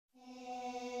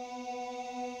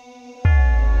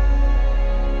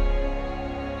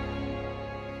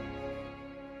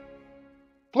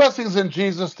Blessings in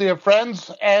Jesus, dear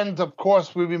friends, and of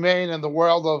course we remain in the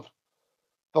world of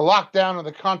the lockdown and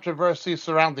the controversy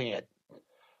surrounding it.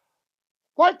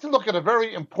 I'd like to look at a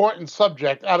very important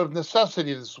subject out of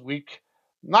necessity this week,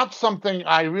 not something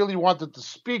I really wanted to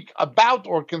speak about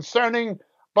or concerning,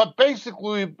 but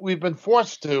basically we've been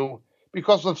forced to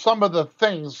because of some of the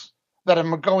things that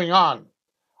are going on.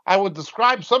 I would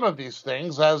describe some of these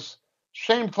things as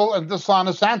shameful and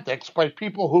dishonest antics by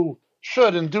people who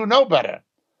should and do know better.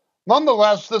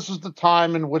 Nonetheless, this is the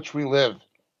time in which we live,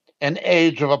 an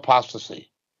age of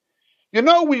apostasy. You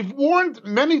know, we've warned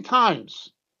many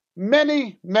times,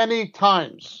 many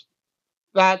times,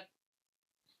 that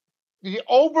the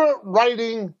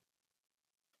overriding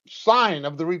sign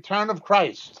of the return of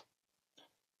Christ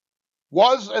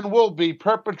was and will be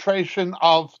perpetration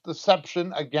of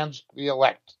deception against the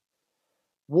elect.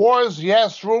 Wars,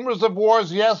 yes. Rumors of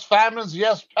wars, yes. Famines,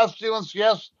 yes. Pestilence,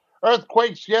 yes.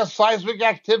 Earthquakes, yes. Seismic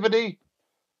activity.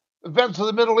 Events of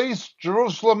the Middle East,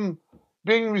 Jerusalem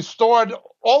being restored.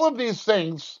 All of these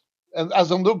things, as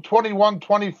in Luke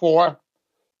 21:24,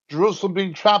 Jerusalem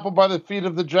being trampled by the feet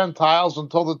of the Gentiles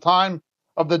until the time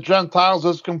of the Gentiles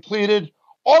is completed.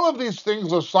 All of these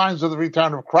things are signs of the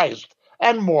return of Christ,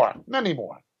 and more, many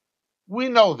more. We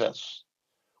know this.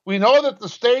 We know that the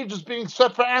stage is being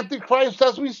set for Antichrist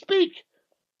as we speak.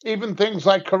 Even things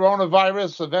like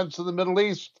coronavirus, events in the Middle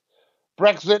East,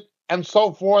 Brexit, and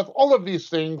so forth, all of these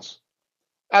things,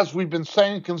 as we've been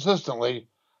saying consistently,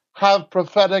 have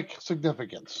prophetic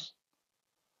significance.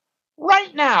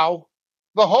 Right now,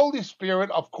 the Holy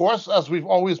Spirit, of course, as we've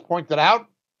always pointed out,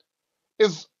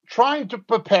 is trying to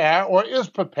prepare, or is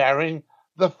preparing,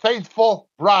 the faithful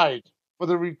bride for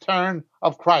the return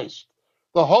of Christ.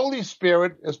 The Holy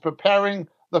Spirit is preparing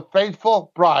the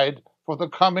faithful bride for the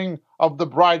coming of the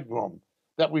bridegroom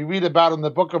that we read about in the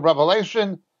book of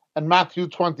Revelation and Matthew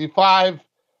 25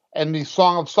 and the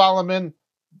Song of Solomon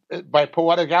by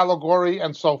poetic allegory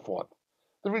and so forth.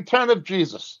 The return of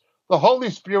Jesus. The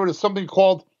Holy Spirit is something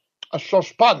called a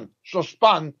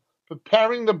shoshpan,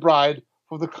 preparing the bride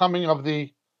for the coming of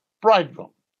the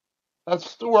bridegroom.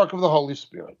 That's the work of the Holy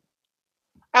Spirit.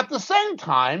 At the same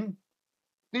time,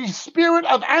 the spirit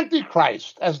of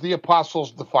Antichrist, as the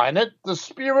apostles define it, the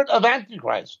spirit of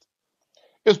Antichrist,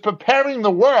 is preparing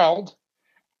the world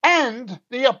and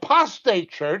the apostate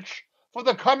church for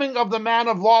the coming of the man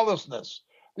of lawlessness,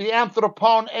 the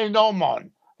anthropon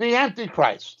enomon, the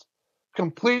Antichrist,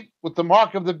 complete with the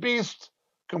mark of the beast,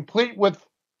 complete with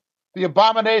the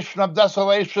abomination of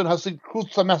desolation,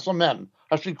 hashikutza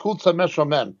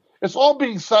meshomen. It's all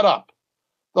being set up.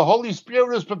 The Holy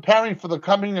Spirit is preparing for the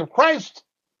coming of Christ.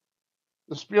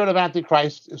 The spirit of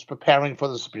Antichrist is preparing for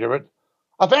the spirit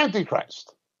of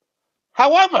Antichrist.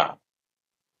 However,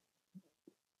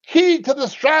 key to the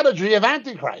strategy of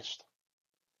Antichrist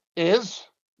is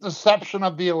deception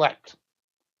of the elect.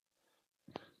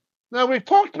 Now, we've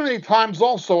talked many times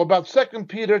also about 2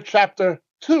 Peter chapter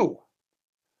 2,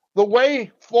 the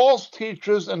way false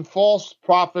teachers and false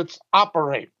prophets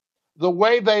operate, the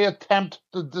way they attempt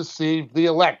to deceive the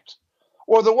elect,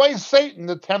 or the way Satan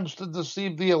attempts to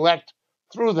deceive the elect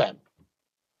through them.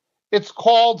 It's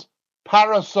called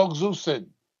parasogzusin.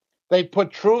 They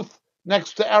put truth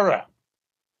next to error.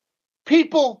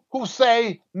 People who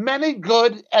say many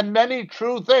good and many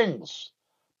true things,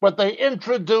 but they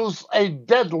introduce a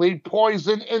deadly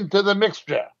poison into the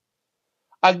mixture.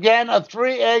 Again, a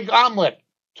 3-egg omelet.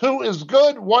 2 is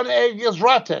good, 1 egg is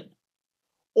rotten.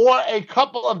 Or a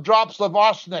couple of drops of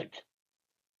arsenic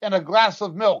in a glass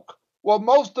of milk. Well,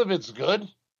 most of it's good,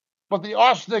 but the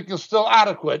arsenic is still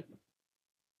adequate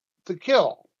to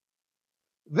kill.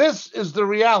 This is the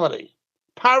reality.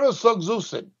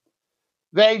 Parasogzusin.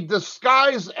 They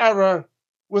disguise error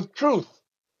with truth.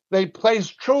 They place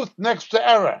truth next to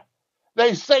error.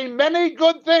 They say many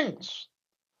good things.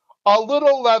 A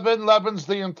little leaven leavens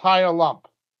the entire lump.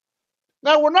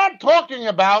 Now, we're not talking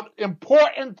about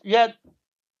important yet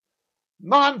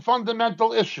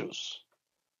non-fundamental issues.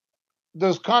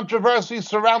 There's controversy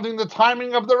surrounding the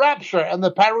timing of the rapture and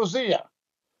the parousia.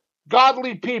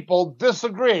 Godly people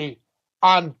disagree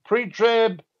on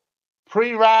pre-trib,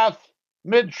 pre-wrath,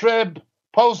 mid-trib,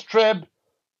 post-trib,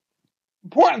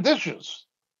 important issues.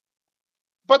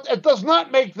 But it does not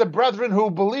make the brethren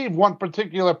who believe one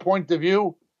particular point of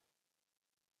view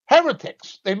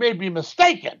heretics. They may be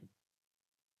mistaken,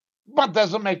 but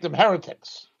doesn't make them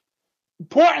heretics.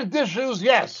 Important issues,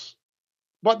 yes,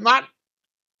 but not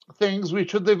things we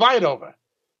should divide over.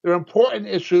 They're important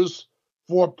issues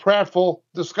for prayerful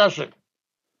discussion.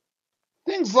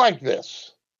 Things like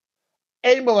this: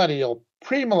 amillennial,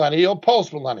 premillennial,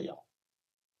 postmillennial.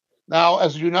 Now,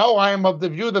 as you know, I am of the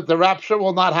view that the rapture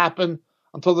will not happen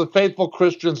until the faithful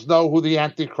Christians know who the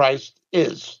Antichrist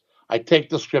is. I take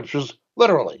the scriptures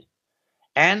literally.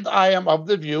 And I am of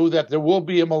the view that there will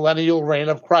be a millennial reign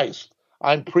of Christ.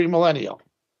 I'm premillennial.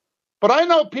 But I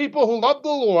know people who love the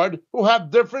Lord who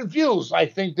have different views. I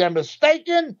think they're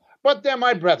mistaken, but they're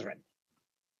my brethren.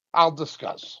 I'll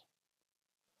discuss.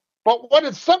 But when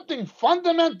it's something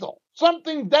fundamental,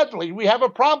 something deadly, we have a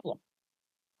problem.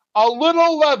 A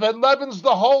little leaven leavens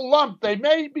the whole lump. They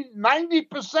may be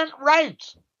 90%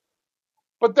 right,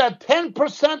 but that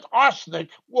 10% arsenic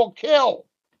will kill.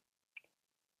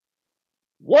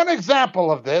 One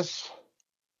example of this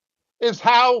is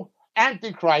how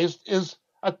Antichrist is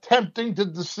attempting to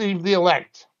deceive the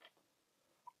elect.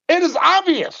 It is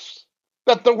obvious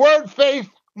that the word faith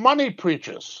money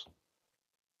preachers,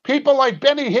 people like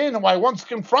Benny Hinn, who I once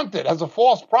confronted as a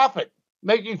false prophet,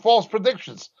 making false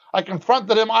predictions. I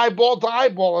confronted him eyeball to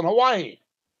eyeball in Hawaii.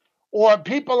 Or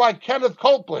people like Kenneth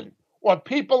Copeland, or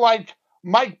people like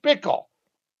Mike Bickle.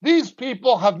 These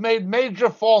people have made major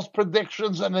false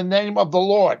predictions in the name of the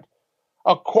Lord.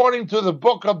 According to the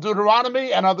book of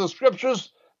Deuteronomy and other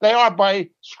scriptures, they are by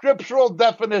scriptural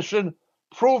definition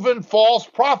proven false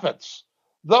prophets.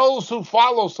 Those who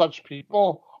follow such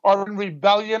people are in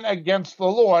rebellion against the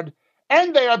Lord,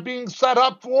 and they are being set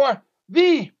up for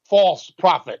the false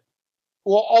prophet,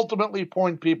 who will ultimately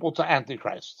point people to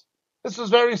Antichrist. This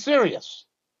is very serious.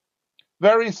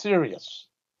 Very serious.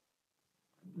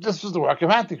 This is the work of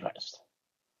Antichrist.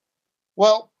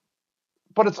 Well,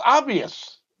 but it's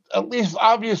obvious, at least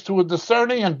obvious to a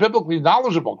discerning and biblically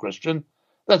knowledgeable Christian,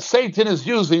 that Satan is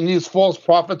using these false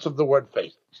prophets of the word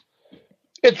faith.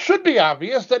 It should be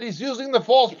obvious that he's using the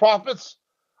false prophets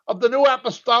of the New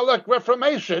Apostolic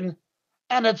Reformation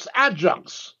and its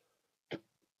adjuncts,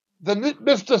 the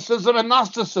mysticism and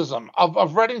Gnosticism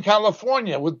of Redding,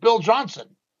 California, with Bill Johnson.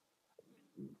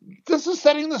 This is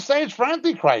setting the stage for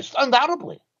Antichrist,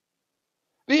 undoubtedly.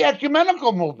 The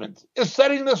ecumenical movement is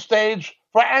setting the stage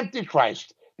for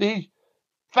Antichrist. The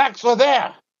facts are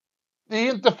there. The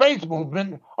interfaith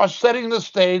movement are setting the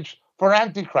stage for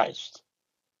Antichrist.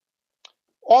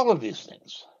 All of these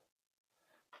things.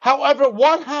 However,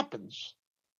 what happens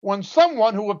when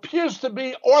someone who appears to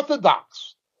be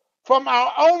orthodox from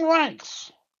our own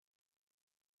ranks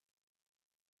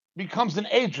becomes an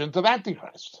agent of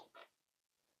Antichrist?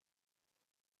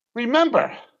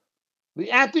 Remember,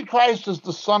 the Antichrist is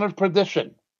the son of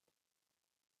perdition.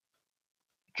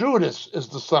 Judas is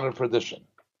the son of perdition.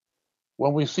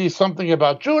 When we see something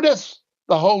about Judas,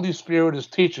 the Holy Spirit is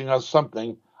teaching us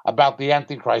something about the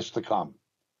Antichrist to come.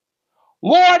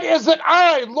 Lord, is it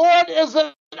I? Lord, is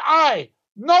it I?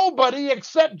 Nobody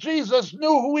except Jesus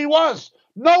knew who he was.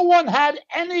 No one had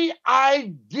any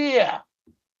idea.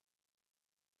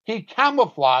 He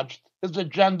camouflaged his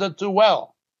agenda too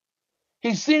well.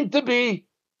 He seemed to be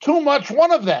too much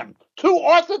one of them, too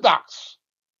orthodox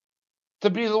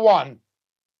to be the one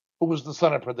who was the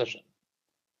son of perdition.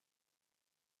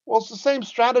 Well, it's the same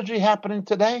strategy happening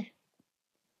today.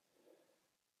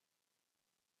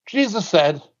 Jesus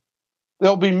said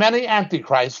there'll be many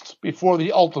antichrists before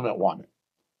the ultimate one.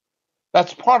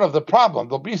 That's part of the problem.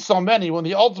 There'll be so many when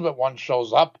the ultimate one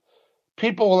shows up,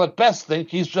 people will at best think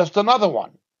he's just another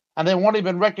one, and they won't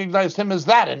even recognize him as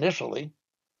that initially.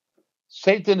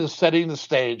 Satan is setting the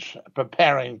stage,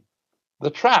 preparing the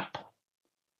trap.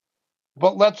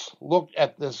 But let's look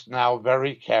at this now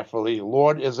very carefully.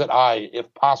 Lord, is it I?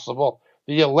 If possible,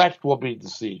 the elect will be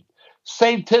deceived.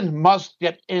 Satan must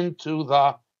get into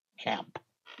the camp.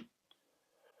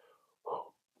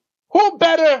 Who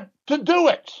better to do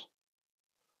it?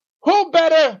 Who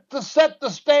better to set the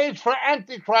stage for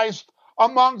Antichrist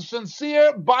among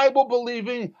sincere,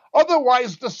 Bible-believing,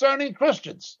 otherwise discerning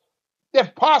Christians?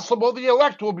 If possible, the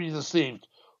elect will be deceived.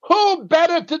 Who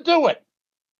better to do it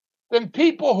than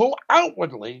people who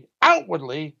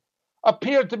outwardly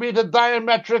appear to be the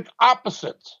diametric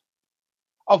opposite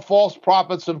of false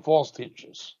prophets and false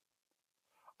teachers?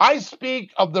 I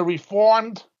speak of the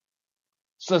Reformed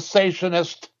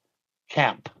cessationist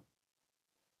camp.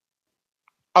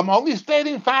 I'm only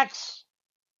stating facts.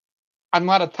 I'm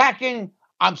not attacking.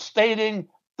 I'm stating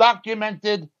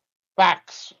documented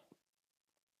facts.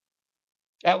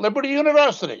 At Liberty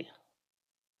University,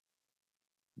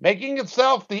 making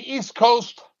itself the East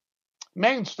Coast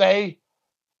mainstay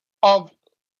of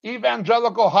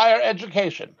evangelical higher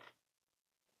education,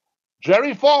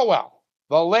 Jerry Falwell,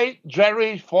 the late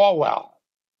Jerry Falwell.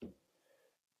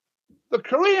 The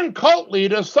Korean cult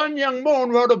leader Sun Myung Moon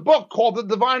wrote a book called The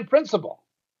Divine Principle.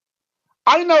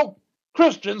 I know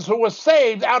Christians who were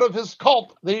saved out of his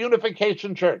cult, the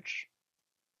Unification Church.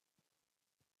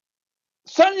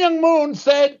 Sun Myung Moon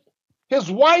said his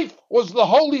wife was the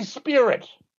Holy Spirit.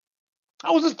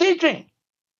 That was his teaching.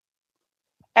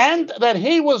 And that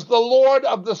he was the Lord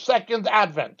of the second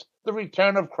advent, the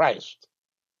return of Christ.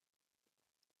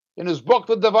 In his book,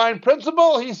 The Divine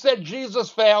Principle, he said Jesus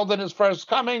failed in his first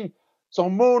coming, so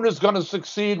Moon is going to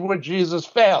succeed where Jesus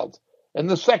failed in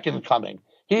the second coming.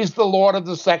 He's the Lord of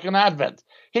the second advent.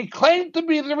 He claimed to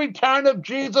be the return of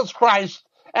Jesus Christ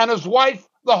and his wife,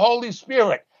 the Holy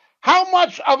Spirit. How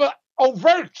much of an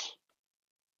overt,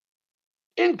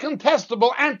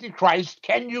 incontestable Antichrist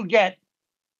can you get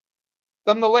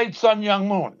than the late Sun Myung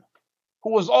Moon,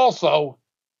 who was also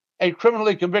a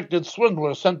criminally convicted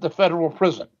swindler sent to federal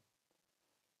prison?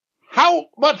 How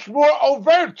much more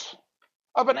overt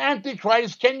of an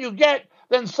Antichrist can you get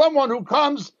than someone who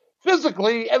comes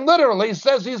physically and literally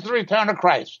says he's the return of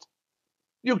Christ?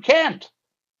 You can't.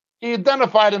 He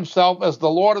identified himself as the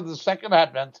Lord of the second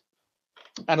advent,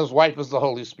 and his wife is the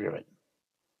Holy Spirit.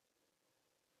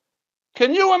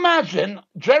 Can you imagine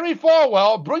Jerry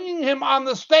Falwell bringing him on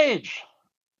the stage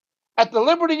at the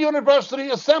Liberty University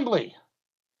Assembly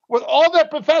with all their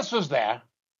professors there,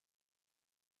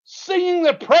 singing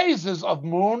the praises of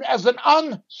Moon as an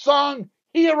unsung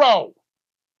hero,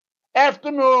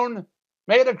 after Moon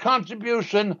made a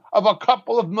contribution of a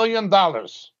couple of $1 million?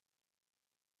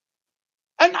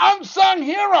 An unsung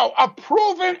hero, a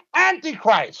proven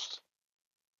Antichrist,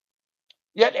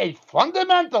 yet a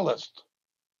fundamentalist,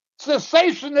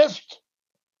 cessationist,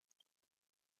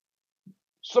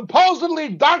 supposedly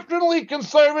doctrinally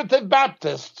conservative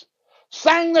Baptist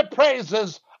sang the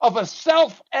praises of a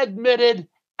self-admitted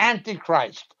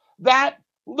Antichrist. That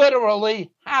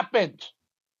literally happened.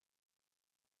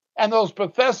 And those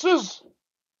professors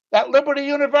at Liberty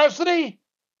University,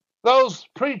 those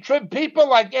pre-trib people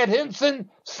like Ed Hinson,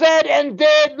 said and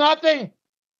did nothing.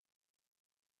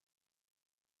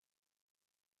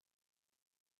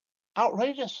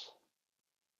 Outrageous.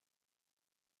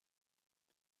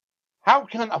 How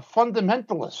can a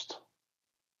fundamentalist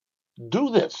do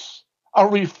this? A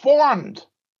reformed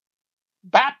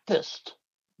Baptist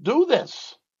do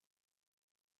this?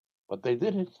 But they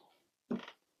did it.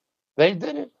 They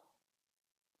did it.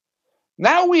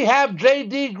 Now we have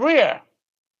J.D. Greer,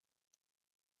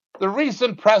 the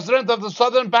recent president of the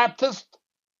Southern Baptist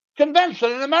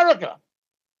Convention in America,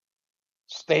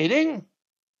 stating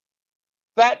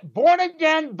that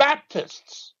born-again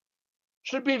Baptists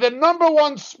should be the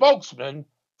 #1 spokesman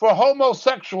for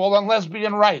homosexual and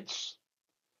lesbian rights.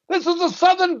 This is a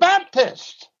Southern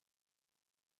Baptist.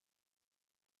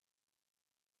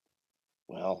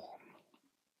 Well,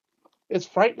 it's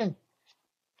frightening.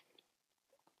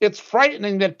 It's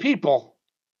frightening that people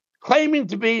claiming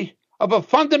to be of a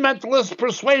fundamentalist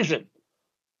persuasion,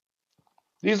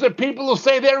 these are people who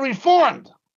say they're reformed.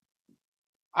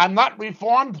 I'm not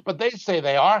reformed, but they say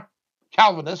they are.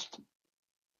 Calvinist.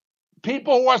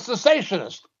 People who are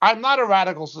cessationist. I'm not a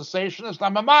radical cessationist.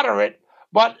 I'm a moderate,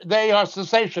 but they are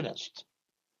cessationist.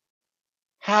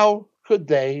 How could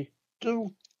they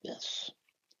do this?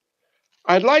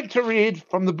 I'd like to read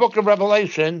from the book of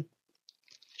Revelation,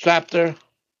 chapter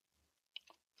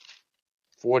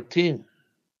 14.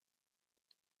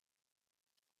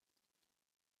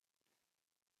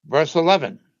 Verse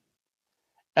 11.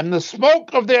 And the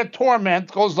smoke of their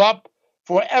torment goes up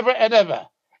forever and ever.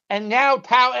 And now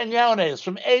tau and yaones,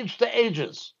 from age to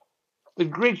ages. The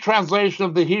Greek translation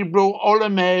of the Hebrew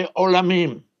olame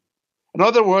olamim. In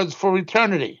other words, for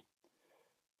eternity.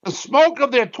 The smoke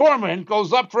of their torment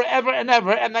goes up forever and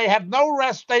ever, and they have no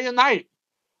rest day and night.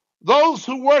 Those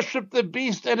who worship the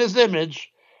beast and his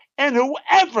image, and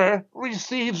whoever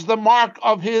receives the mark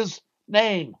of his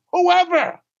name.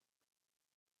 Whoever.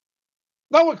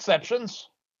 No exceptions.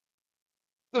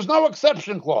 There's no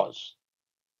exception clause.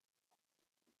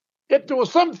 If there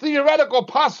was some theoretical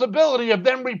possibility of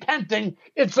them repenting,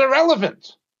 it's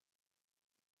irrelevant.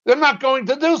 They're not going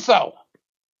to do so.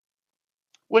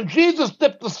 When Jesus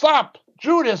dipped the sop,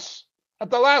 Judas, at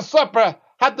the Last Supper,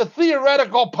 had the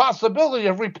theoretical possibility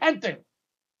of repenting.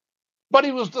 But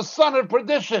he was the son of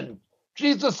perdition.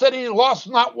 Jesus said he lost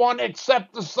not one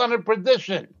except the son of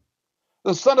perdition.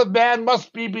 The Son of Man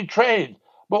must be betrayed,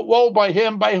 but woe by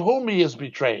him by whom he is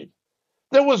betrayed.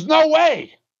 There was no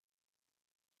way.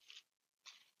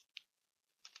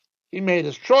 He made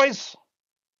his choice,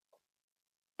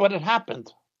 but it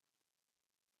happened.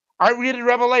 I read in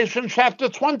Revelation chapter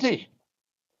 20,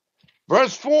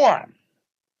 verse 4.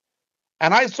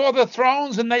 And I saw the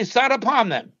thrones, and they sat upon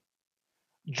them.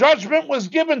 Judgment was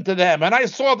given to them, and I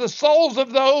saw the souls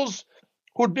of those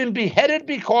who'd been beheaded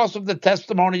because of the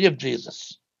testimony of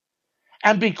Jesus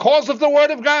and because of the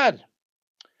word of God.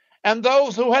 and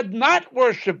those who had not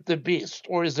worshipped the beast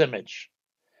or his image,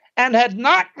 and had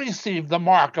not received the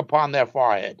mark upon their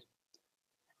forehead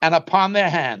and upon their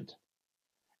hand.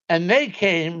 And they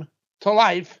came to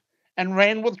life and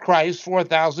reigned with Christ for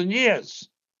 1,000 years.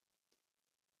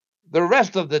 The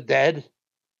rest of the dead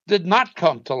did not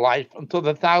come to life until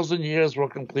the 1,000 years were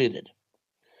completed.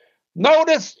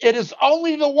 Notice it is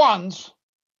only the ones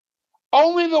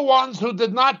who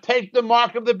did not take the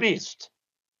mark of the beast,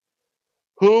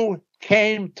 who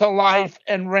came to life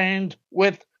and reigned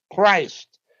with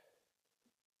Christ,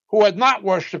 who had not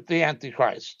worshipped the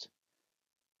Antichrist.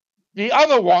 The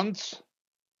other ones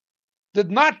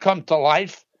did not come to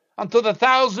life until the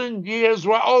 1,000 years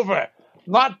were over,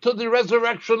 not to the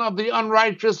resurrection of the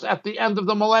unrighteous at the end of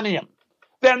the millennium.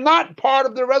 They're not part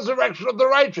of the resurrection of the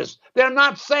righteous. They're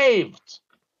not saved.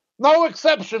 No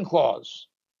exception clause.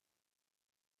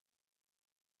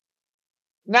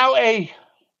 Now, a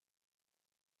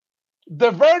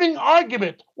diverting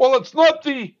argument, well, it's not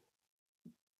the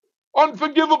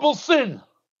unforgivable sin.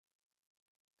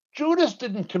 Judas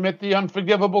didn't commit the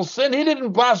unforgivable sin. He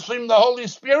didn't blaspheme the Holy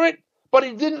Spirit, but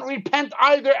he didn't repent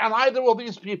either, and either will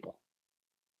these people.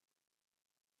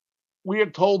 We are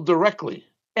told directly,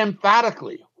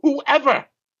 emphatically, whoever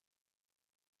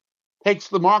takes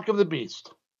the mark of the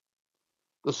beast,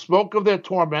 the smoke of their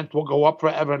torment will go up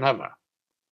forever and ever.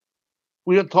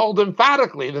 We are told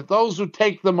emphatically that those who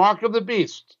take the mark of the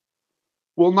beast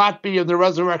will not be in the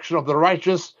resurrection of the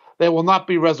righteous. They will not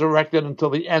be resurrected until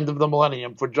the end of the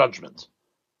millennium for judgment,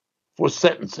 for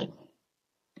sentencing.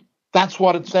 That's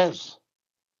what it says.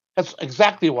 That's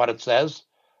exactly what it says.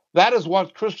 That is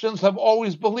what Christians have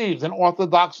always believed in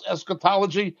Orthodox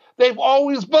eschatology. They've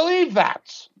always believed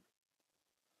that.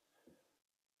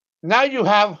 Now you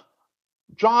have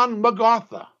John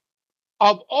MacArthur.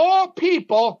 Of all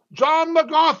people, John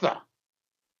MacArthur,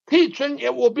 teaching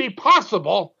it will be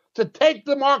possible to take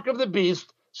the mark of the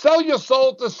beast, sell your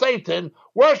soul to Satan,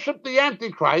 worship the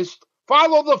Antichrist,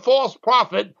 follow the false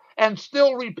prophet, and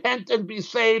still repent and be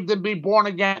saved and be born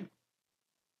again.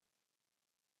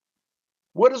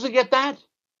 Where does he get that?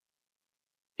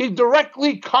 He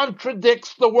directly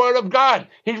contradicts the Word of God.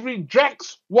 He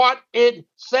rejects what it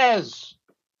says.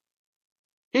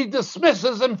 He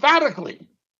dismisses emphatically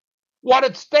what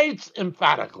it states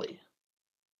emphatically.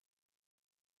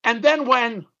 And then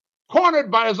when cornered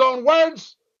by his own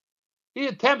words, he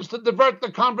attempts to divert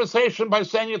the conversation by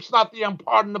saying it's not the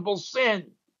unpardonable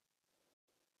sin.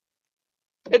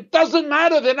 It doesn't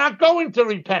matter. They're not going to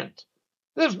repent.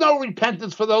 There's no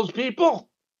repentance for those people.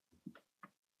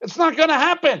 It's not going to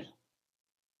happen.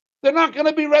 They're not going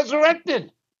to be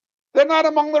resurrected. They're not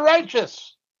among the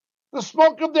righteous. The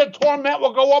smoke of their torment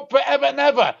will go up forever and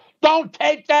ever. Don't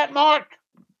take that mark.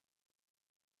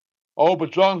 Oh,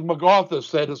 but John MacArthur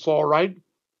said it's all right.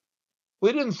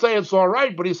 Well, he didn't say it's all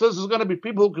right, but he says there's going to be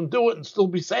people who can do it and still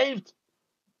be saved.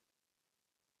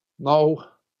 No.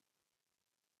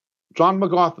 John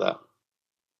MacArthur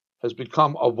has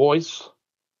become a voice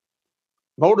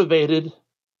motivated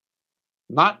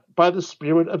not by the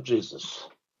Spirit of Jesus,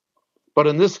 but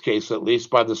in this case, at least,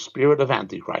 by the spirit of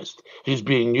Antichrist. He's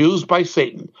being used by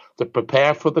Satan to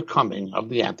prepare for the coming of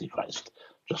the Antichrist,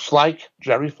 just like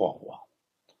Jerry Falwell.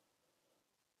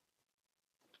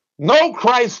 No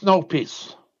Christ, no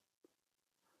peace.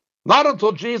 Not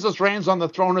until Jesus reigns on the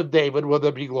throne of David will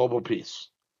there be global peace.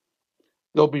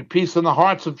 There'll be peace in the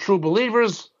hearts of true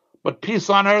believers, but peace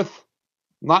on earth,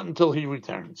 not until he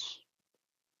returns.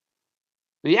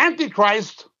 The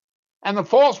Antichrist and the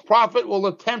false prophet will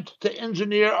attempt to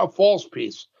engineer a false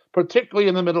peace, particularly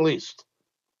in the Middle East.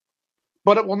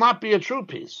 But it will not be a true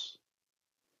peace.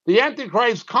 The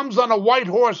Antichrist comes on a white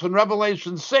horse in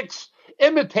Revelation 6,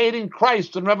 imitating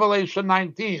Christ in Revelation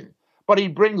 19, but he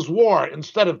brings war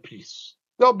instead of peace.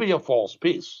 There'll be a false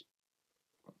peace.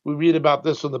 We read about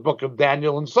this in the book of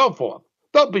Daniel and so forth.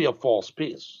 There'll be a false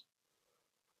peace.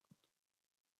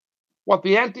 What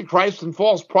the Antichrist and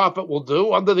false prophet will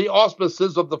do under the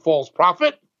auspices of the false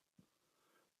prophet,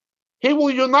 he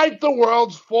will unite the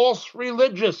world's false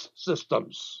religious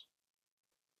systems.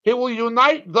 He will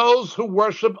unite those who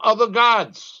worship other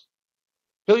gods.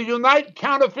 He'll unite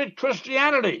counterfeit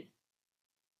Christianity.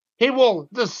 He will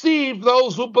deceive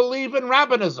those who believe in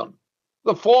rabbinism,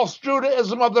 the false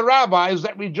Judaism of the rabbis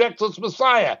that rejects its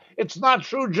Messiah. It's not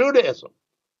true Judaism,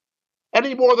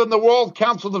 any more than the World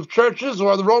Council of Churches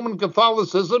or the Roman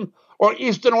Catholicism or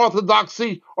Eastern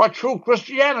Orthodoxy or true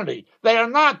Christianity. They are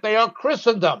not. They are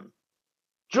Christendom.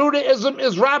 Judaism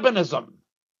is rabbinism.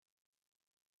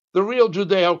 The real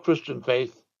Judeo-Christian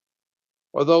faith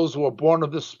are those who are born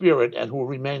of the Spirit and who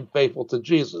remain faithful to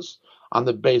Jesus on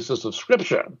the basis of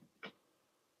Scripture.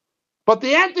 But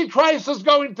the Antichrist is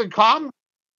going to come,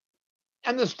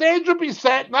 and the stage will be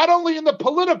set not only in the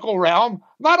political realm,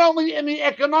 not only in the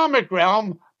economic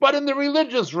realm, but in the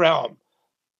religious realm.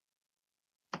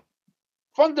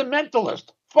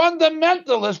 Fundamentalist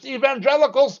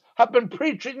evangelicals have been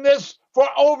preaching this for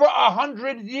over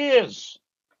 100 years.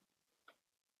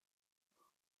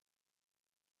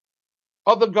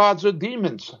 Other gods are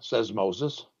demons, says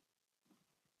Moses.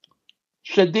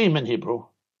 Shedim in Hebrew.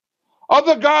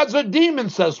 Other gods are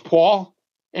demons, says Paul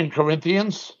in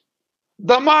Corinthians.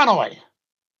 Demonoi.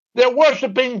 They're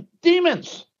worshiping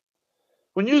demons.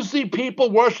 When you see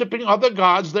people worshiping other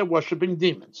gods, they're worshiping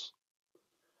demons.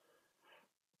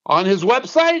 On his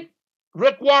website,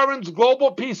 Rick Warren's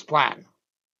Global Peace Plan,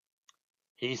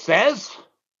 he says,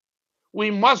 we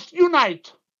must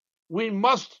unite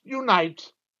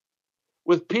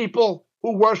with people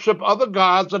who worship other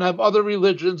gods and have other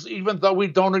religions, even though we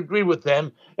don't agree with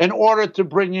them, in order to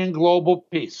bring in global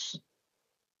peace.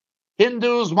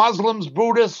 Hindus, Muslims,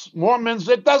 Buddhists, Mormons,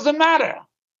 it doesn't matter,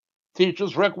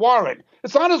 teaches Rick Warren.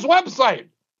 It's on his website.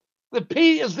 The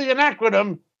P is the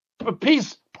acronym for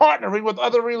peace partnering with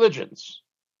other religions.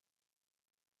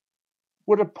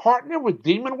 Would it partner with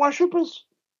demon worshippers?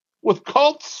 With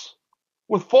cults?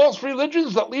 With false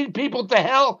religions that lead people to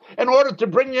hell in order to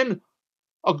bring in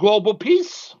a global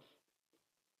peace?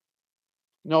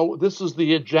 No, this is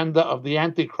the agenda of the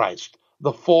Antichrist,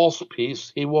 the false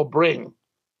peace he will bring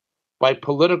by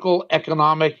political,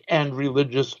 economic, and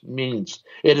religious means.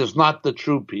 It is not the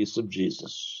true peace of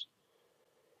Jesus.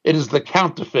 It is the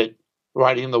counterfeit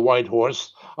riding the white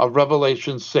horse of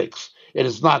Revelation 6. It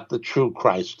is not the true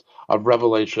Christ of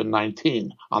Revelation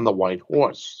 19 on the white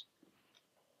horse.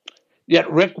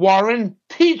 Yet Rick Warren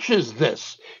teaches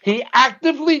this. He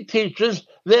actively teaches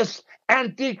this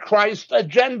Antichrist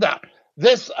agenda,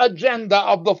 this agenda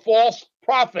of the false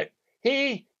prophet.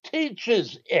 He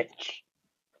teaches it.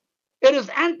 It is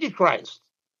Antichrist.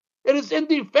 It is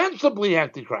indefensibly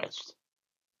Antichrist.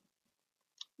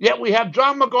 Yet we have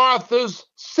John MacArthur's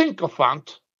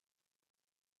sycophant,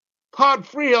 Todd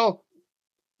Friel,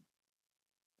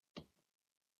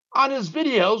 on his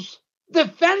videos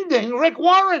defending Rick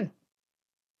Warren,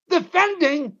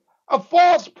 defending a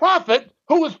false prophet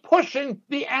who is pushing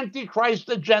the Antichrist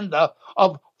agenda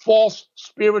of false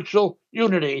spiritual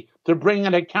unity to bring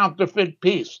in a counterfeit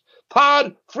peace.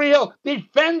 Todd Friel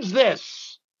defends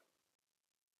this.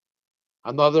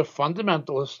 Another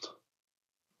fundamentalist,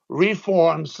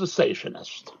 reformed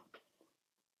cessationist.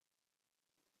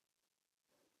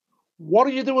 What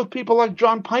do you do with people like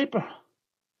John Piper?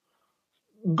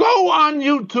 Go on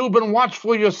YouTube and watch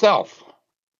for yourself.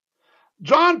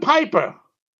 John Piper,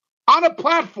 on a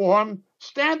platform,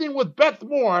 standing with Beth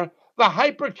Moore, the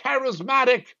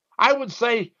hyper-charismatic, I would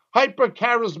say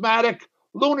hyper-charismatic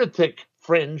lunatic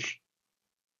fringe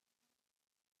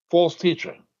false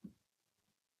teacher.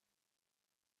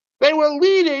 They were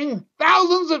leading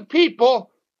thousands of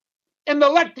people in the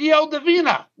Lectio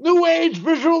Divina, New Age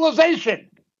visualization.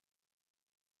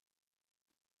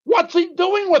 What's he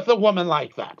doing with a woman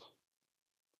like that?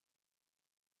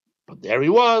 But there he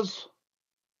was.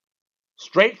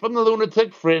 Straight from the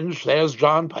lunatic fringe, there's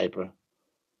John Piper,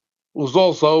 who's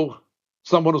also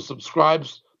someone who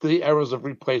subscribes to the errors of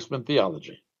replacement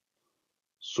theology,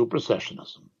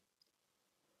 supersessionism.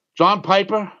 John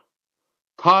Piper,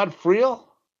 Todd Friel,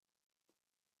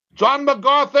 John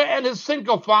MacArthur and his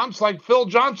sycophants like Phil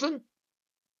Johnson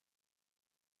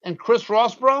and Chris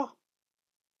Rossborough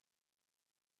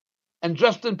and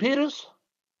Justin Peters,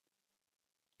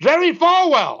 Jerry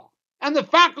Falwell and the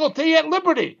faculty at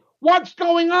Liberty. What's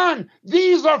going on?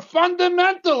 These are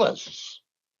fundamentalists.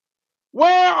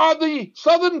 Where are the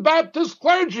Southern Baptist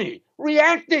clergy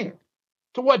reacting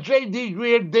to what J.D.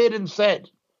 Greer did and said?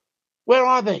 Where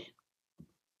are they?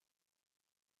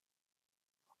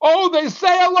 Oh, they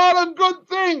say a lot of good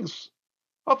things.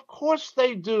 Of course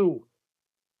they do.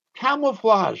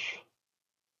 Camouflage.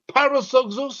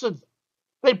 Parasoxucin.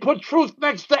 They put truth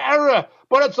next to error,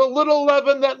 but it's a little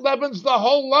leaven that leavens the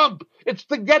whole lump. It's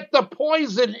to get the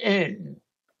poison in.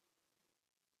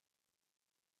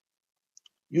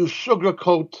 You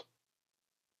sugarcoat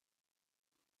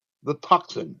the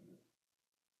toxin.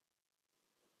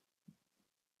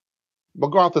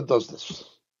 MacArthur does this.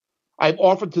 I've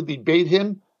offered to debate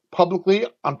him publicly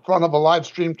in front of a live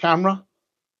stream camera.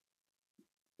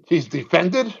 He's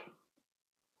defended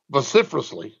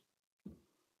vociferously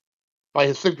by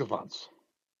his sycophants.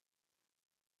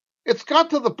 It's got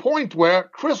to the point where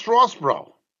Chris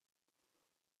Rossborough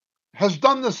has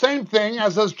done the same thing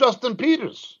as has Justin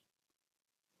Peters.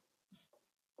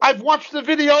 I've watched the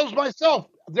videos myself.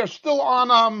 They're still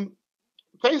on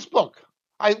Facebook.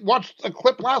 I watched a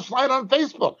clip last night on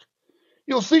Facebook.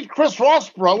 You'll see Chris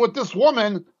Rossborough with this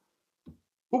woman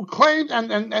who claimed,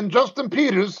 and Justin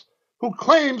Peters, who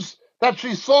claims that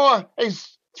she saw a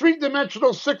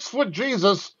three-dimensional 6-foot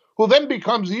Jesus who then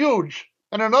becomes huge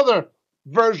in another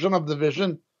version of the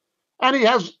vision. And he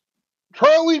has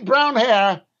curly brown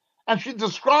hair, and she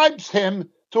describes him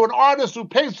to an artist who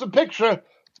paints the picture,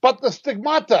 but the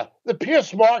stigmata, the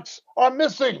pierce marks, are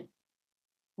missing.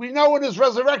 We know in his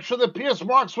resurrection the pierce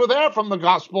marks were there from the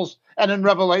Gospels and in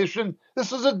Revelation.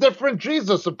 This is a different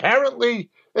Jesus.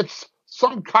 Apparently, it's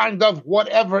some kind of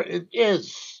whatever it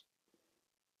is.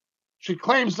 She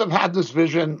claims to have had this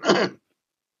vision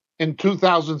in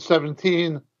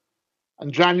 2017,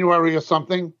 in January or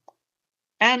something,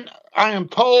 and I am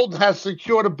told has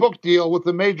secured a book deal with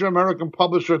the major American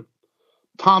publisher,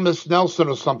 Thomas Nelson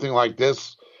or something like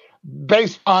this,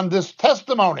 based on this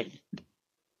testimony.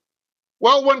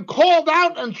 Well, when called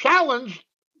out and challenged,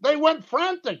 they went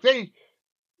frantic. They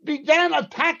began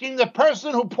attacking the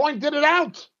person who pointed it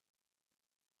out.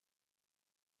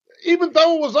 Even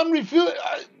though it was unrefuted,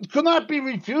 could not be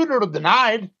refuted or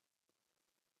denied.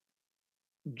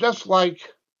 Just like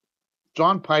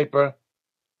John Piper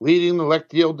leading the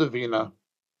Lectio Divina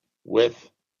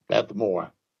with Beth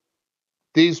Moore.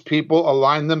 These people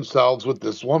align themselves with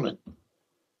this woman.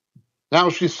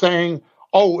 Now she's saying,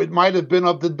 oh, it might have been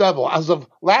of the devil. As of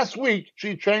last week,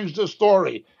 she changed her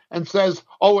story and says,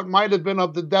 oh, it might have been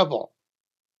of the devil.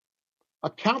 A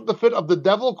counterfeit of the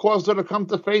devil caused her to come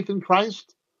to faith in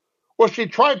Christ? Or she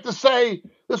tried to say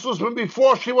this was from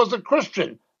before she was a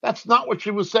Christian. That's not what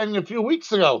she was saying a few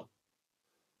weeks ago.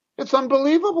 It's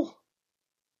unbelievable.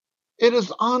 It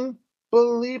is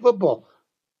unbelievable.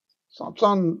 So it's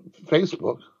on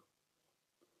Facebook.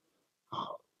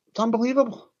 It's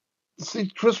unbelievable. To see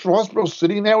Chris Rossborough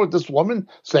sitting there with this woman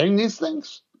saying these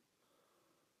things.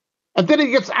 And then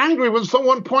he gets angry when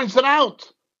someone points it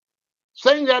out,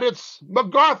 saying that it's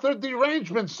MacArthur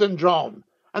derangement syndrome,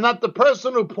 and that the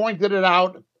person who pointed it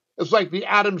out is like the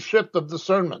Adam Schiff of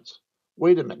discernment.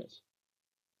 Wait a minute.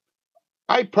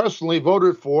 I personally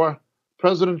voted for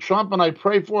President Trump, and I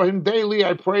pray for him daily.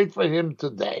 I prayed for him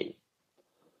today.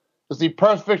 Is he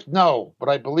perfect? No, but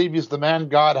I believe he's the man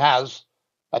God has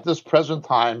at this present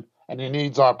time, and he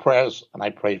needs our prayers, and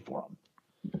I pray for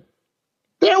him.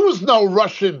 There was no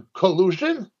Russian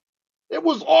collusion. It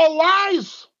was all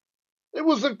lies. It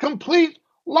was a complete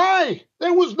lie.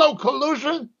 There was no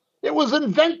collusion. It was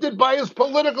invented by his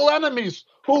political enemies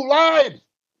who lied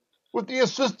with the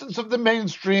assistance of the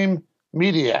mainstream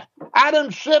media. Adam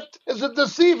Schiff is a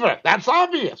deceiver. That's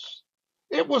obvious.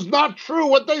 It was not true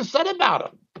what they said about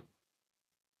him.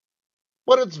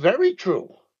 But it's very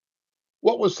true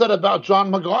what was said about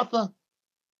John MacArthur.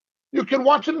 You can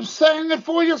watch him saying it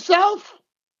for yourself.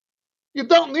 You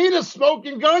don't need a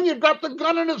smoking gun. You've got the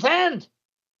gun in his hand.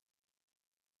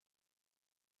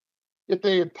 Yet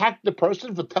they attack the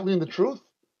person for telling the truth.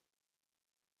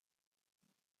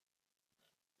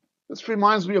 This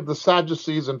reminds me of the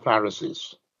Sadducees and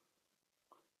Pharisees.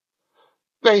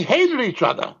 They hated each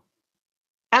other,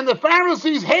 and the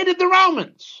Pharisees hated the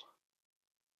Romans.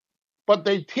 But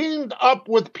they teamed up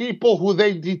with people who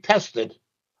they detested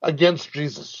against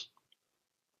Jesus.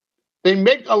 They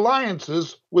make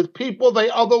alliances with people they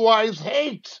otherwise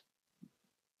hate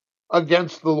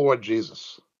against the Lord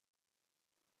Jesus.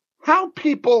 How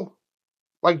people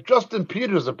like Justin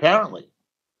Peters, apparently,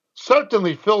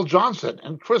 certainly Phil Johnson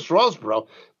and Chris Rossborough,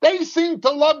 they seem to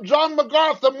love John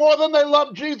MacArthur more than they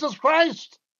love Jesus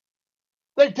Christ.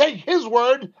 They take his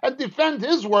word and defend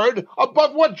his word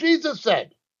above what Jesus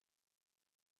said.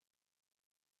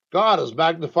 God has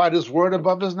magnified his word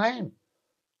above his name.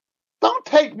 Don't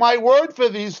take my word for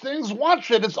these things.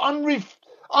 Watch it. It's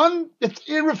it's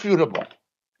irrefutable.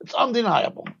 It's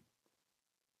undeniable.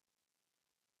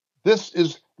 This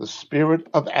is the spirit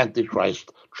of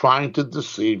Antichrist trying to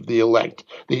deceive the elect.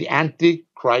 The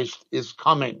Antichrist is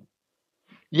coming.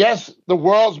 Yes, the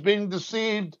world's being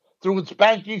deceived through its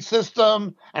banking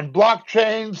system and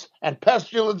blockchains and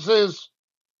pestilences.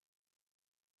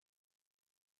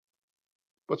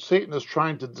 But Satan is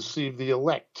trying to deceive the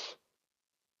elect.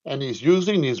 And he's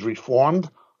using these reformed,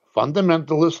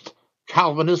 fundamentalist,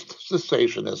 Calvinist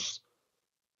cessationists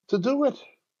to do it.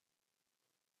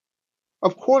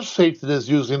 Of course, Satan is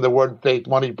using the word faith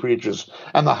money preachers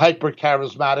and the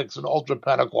hyper-charismatics and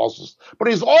ultra-Pentecostals, but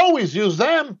he's always used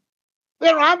them.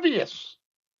 They're obvious.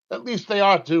 At least they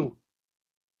are to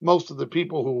most of the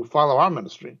people who follow our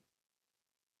ministry.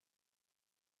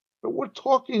 But we're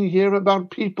talking here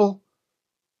about people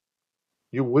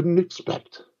you wouldn't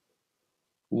expect.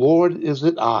 Lord, is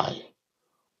it I?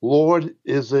 Lord,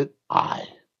 is it I?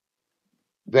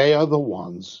 They are the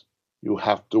ones you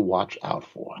have to watch out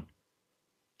for.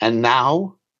 And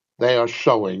now they are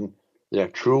showing their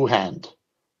true hand.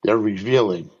 They're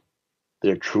revealing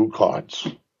their true cards.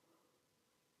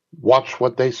 Watch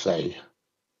what they say.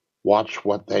 Watch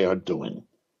what they are doing.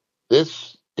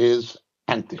 This is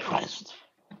Antichrist.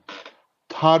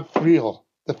 Todd Friel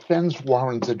defends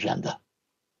Warren's agenda.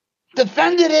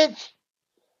 Defended it.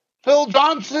 Phil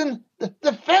Johnson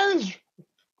defends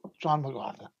John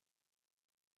MacArthur.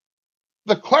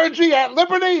 The clergy at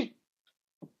Liberty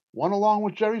went along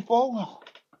with Jerry Falwell.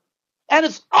 And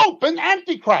it's open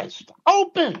Antichrist.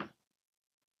 Open.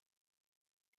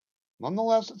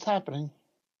 Nonetheless, it's happening.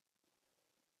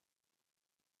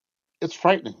 It's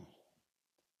frightening.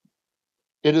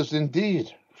 It is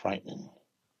indeed frightening.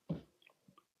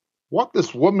 What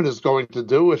this woman is going to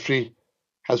do if she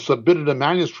has submitted a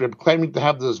manuscript claiming to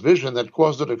have this vision that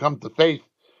caused her to come to faith.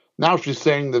 Now she's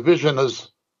saying the vision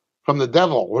is from the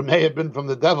devil, or may have been from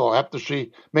the devil, after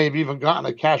she may have even gotten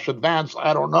a cash advance.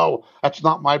 I don't know. That's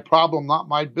not my problem, not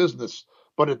my business.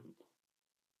 But it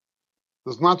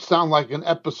does not sound like an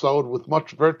episode with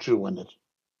much virtue in it.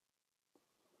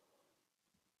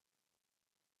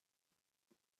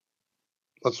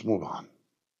 Let's move on.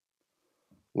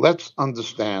 Let's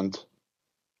understand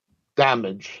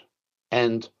damage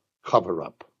and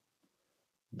cover-up.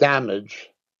 Damage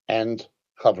and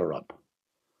cover-up.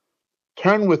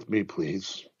 Turn with me,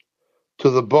 please, to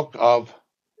the book of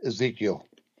Ezekiel,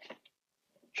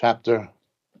 chapter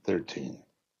 13.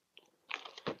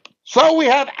 So we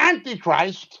have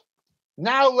Antichrist.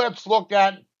 Now let's look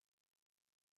at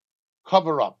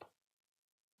cover-up,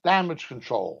 damage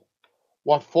control,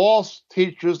 what false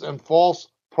teachers and false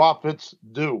prophets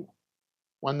do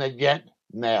when they get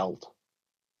nailed.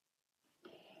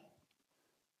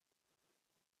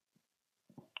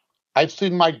 I've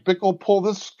seen Mike Bickle pull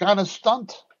this kind of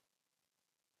stunt.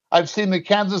 I've seen the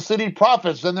Kansas City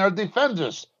prophets and their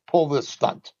defenders pull this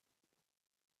stunt.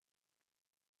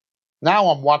 Now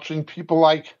I'm watching people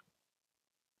like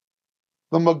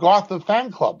the MacArthur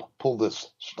fan club pull this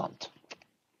stunt.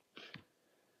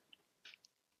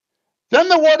 Then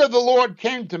the word of the Lord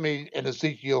came to me in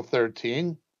Ezekiel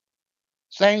 13,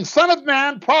 saying, Son of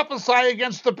man, prophesy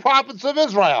against the prophets of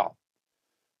Israel,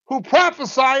 who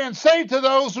prophesy and say to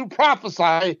those who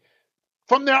prophesy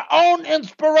from their own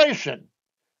inspiration.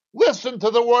 Listen to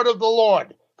the word of the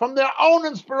Lord from their own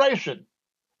inspiration.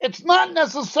 It's not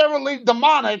necessarily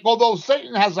demonic, although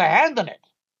Satan has a hand in it.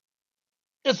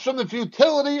 It's from the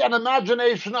futility and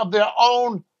imagination of their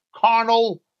own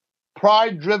carnal,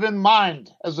 pride-driven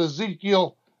mind, as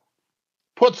Ezekiel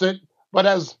puts it, but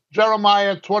as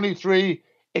Jeremiah 23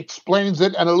 explains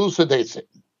it and elucidates it.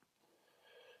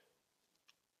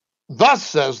 Thus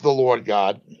says the Lord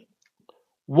God,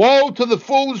 woe to the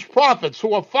foolish prophets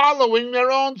who are following their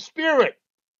own spirit,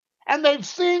 and they've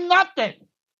seen nothing.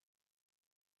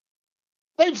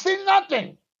 They've seen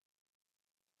nothing.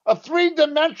 A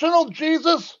three-dimensional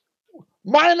Jesus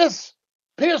minus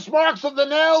pierce marks of the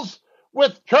nails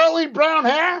with curly brown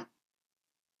hair?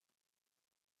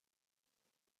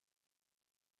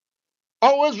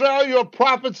 O Israel, your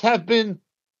prophets have been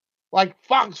like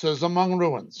foxes among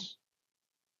ruins.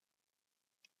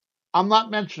 I'm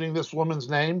not mentioning this woman's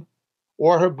name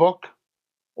or her book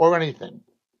or anything.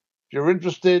 If you're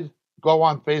interested, go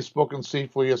on Facebook and see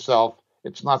for yourself.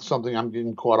 It's not something I'm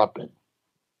getting caught up in.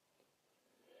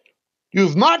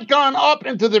 You've not gone up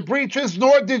into the breaches,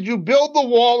 nor did you build the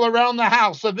wall around the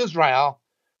house of Israel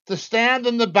to stand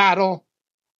in the battle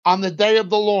on the day of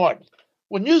the Lord.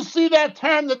 When you see that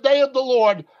term, the day of the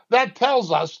Lord, that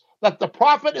tells us that the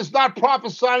prophet is not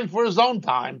prophesying for his own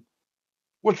time,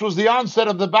 which was the onset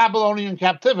of the Babylonian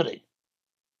captivity,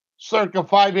 circa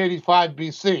 585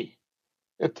 BC.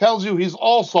 It tells you he's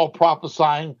also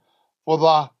prophesying for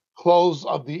the close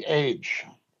of the age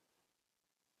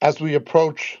as we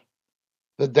approach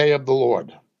the day of the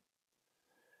Lord.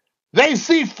 They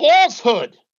see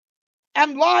falsehood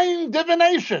and lying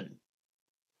divination,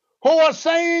 who are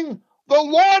saying, the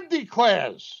Lord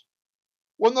declares,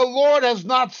 when the Lord has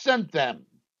not sent them.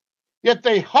 Yet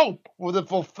they hope for the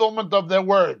fulfillment of their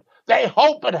word. They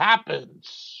hope it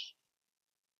happens.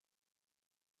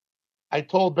 I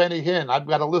told Benny Hinn, I've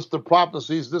got a list of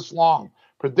prophecies this long,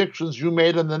 predictions you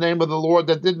made in the name of the Lord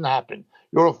that didn't happen.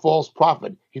 You're a false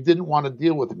prophet. He didn't want to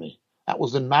deal with me. That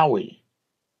was in Maui.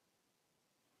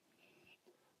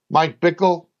 Mike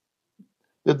Bickle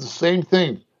did the same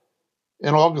thing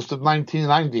in August of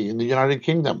 1990 in the United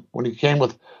Kingdom when he came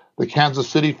with the Kansas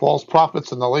City false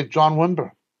prophets and the late John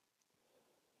Wimber.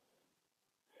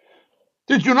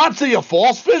 Did you not see a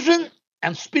false vision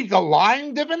and speak a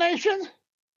lying divination?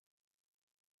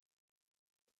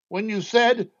 when you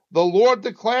said, the Lord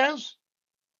declares,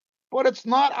 but it's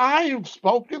not I who've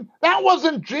spoken. That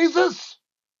wasn't Jesus.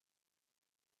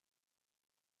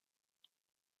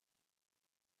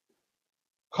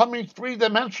 Coming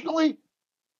three-dimensionally?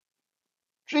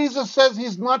 Jesus says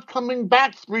he's not coming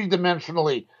back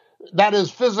three-dimensionally, that is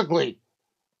physically,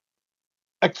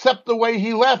 except the way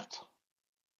he left.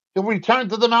 He'll return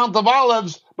to the Mount of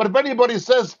Olives, but if anybody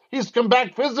says he's come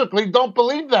back physically, don't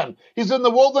believe them. He's in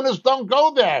the wilderness, don't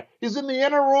go there. He's in the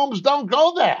inner rooms, don't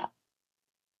go there.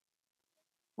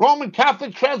 Roman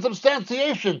Catholic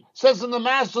transubstantiation says in the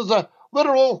Mass is a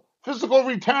literal physical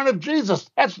return of Jesus.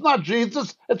 That's not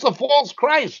Jesus. It's a false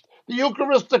Christ. The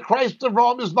Eucharistic Christ of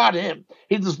Rome is not him.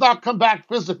 He does not come back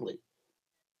physically.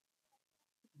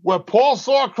 Where Paul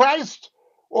saw Christ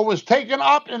or was taken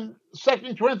up in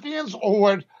 2 Corinthians, or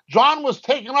where John was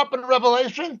taken up in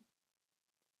Revelation,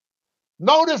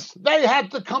 notice they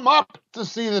had to come up to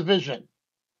see the vision.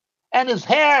 And his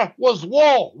hair was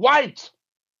wool, white,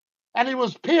 and he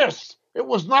was pierced. It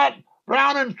was not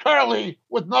brown and curly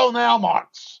with no nail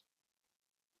marks.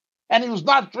 And he was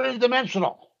not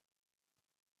three-dimensional.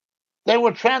 They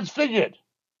were transfigured.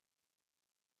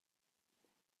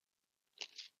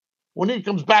 When he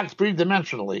comes back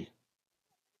three-dimensionally,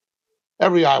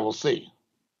 every eye will see.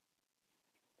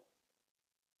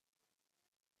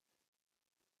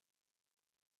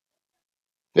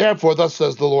 Therefore, thus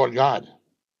says the Lord God,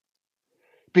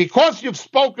 because you've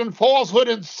spoken falsehood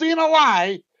and seen a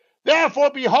lie, therefore,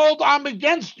 behold, I'm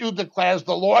against you, declares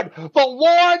the Lord. The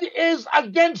Lord is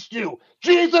against you.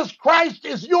 Jesus Christ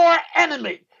is your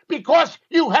enemy because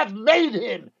you have made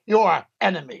him your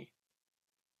enemy.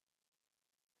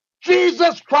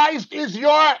 Jesus Christ is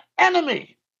your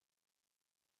enemy.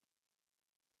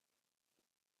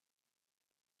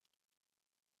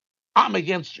 I'm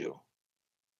against you.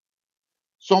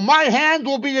 So my hand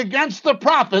will be against the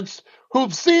prophets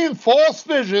who've seen false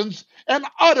visions and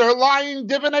utter lying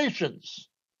divinations.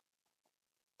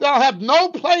 They'll have no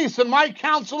place in my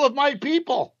council of my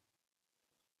people,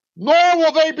 nor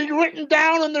will they be written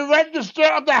down in the register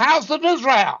of the house of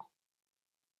Israel.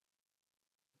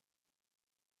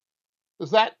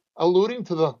 Is that alluding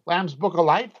to the Lamb's Book of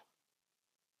Life?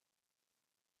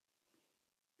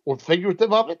 Or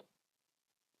figurative of it?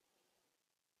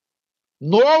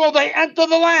 Nor will they enter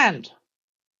the land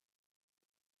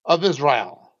of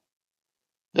Israel,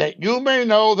 that you may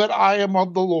know that I am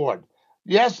of the Lord.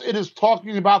 Yes, it is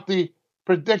talking about the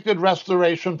predicted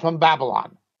restoration from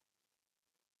Babylon.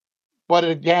 But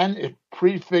again, it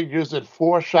prefigures, it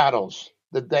foreshadows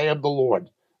the day of the Lord,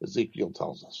 Ezekiel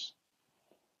tells us.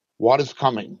 What is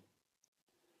coming,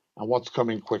 and what's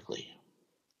coming quickly.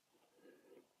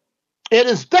 It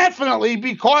is definitely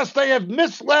because they have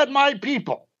misled my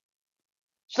people,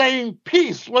 saying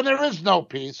peace when there is no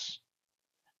peace.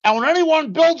 And when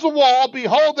anyone builds a wall,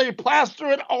 behold, they plaster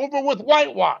it over with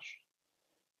whitewash.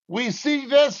 We see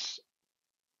this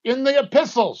in the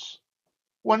epistles.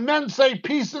 When men say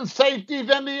peace and safety,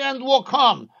 then the end will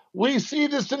come. We see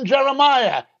this in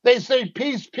Jeremiah. They say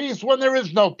peace, peace when there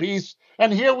is no peace.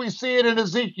 And here we see it in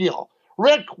Ezekiel.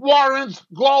 Rick Warren's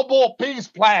global peace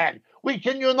plan. We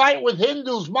can unite with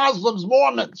Hindus, Muslims,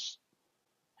 Mormons,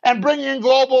 and bring in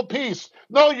global peace.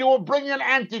 No, you will bring in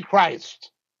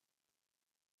Antichrist.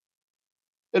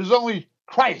 It is only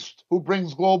Christ who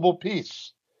brings global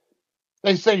peace.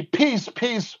 They say peace,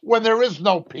 peace when there is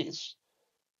no peace.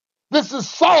 This is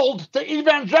sold to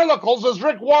evangelicals as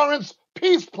Rick Warren's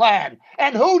peace plan.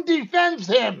 And who defends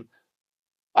him?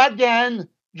 Again,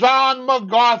 John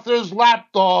MacArthur's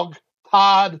lapdog,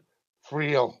 Todd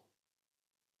Friel.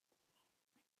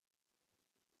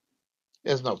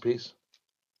 There's no peace.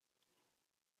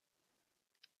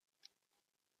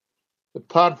 If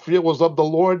Todd Friel was of the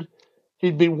Lord,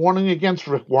 he'd be warning against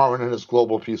Rick Warren and his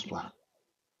global peace plan.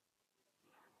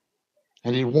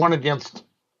 And he'd warn against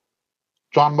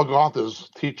John MacArthur's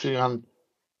teaching on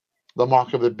the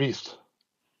mark of the beast.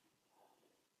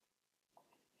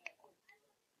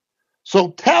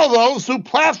 So tell those who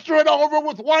plaster it over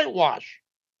with whitewash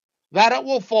that it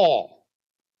will fall.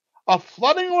 A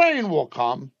flooding rain will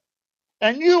come,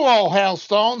 and you, O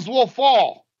hailstones, will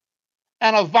fall,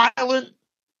 and a violent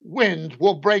wind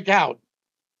will break out.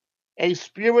 A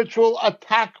spiritual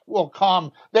attack will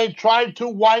come. They tried to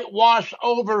whitewash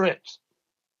over it.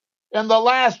 In the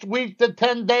last week to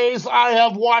 10 days, I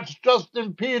have watched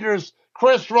Justin Peters,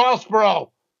 Chris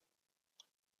Rossborough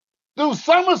do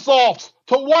somersaults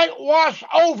to whitewash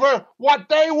over what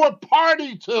they were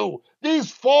party to,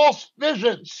 these false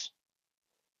visions.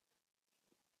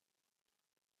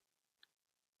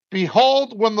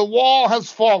 Behold, when the wall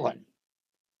has fallen,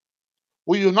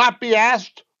 will you not be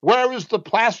asked, Where is the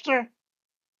plaster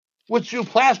which you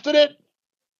plastered it?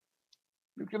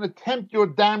 You can attempt your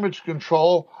damage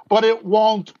control, but it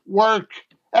won't work.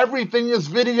 Everything is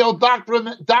video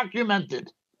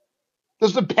documented.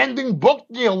 There's a pending book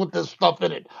deal with this stuff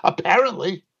in it,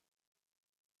 apparently.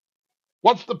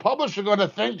 What's the publisher going to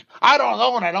think? I don't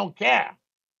know, and I don't care.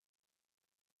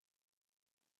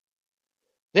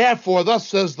 Therefore, thus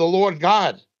says the Lord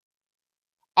God,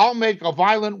 I'll make a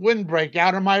violent wind break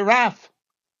out in my wrath.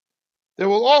 There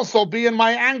will also be in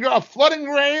my anger a flooding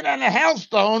rain and a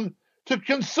hailstone to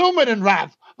consume it in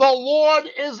wrath. The Lord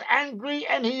is angry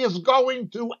and he is going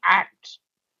to act.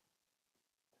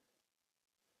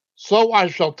 So I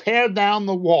shall tear down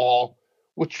the wall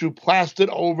which you plastered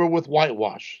over with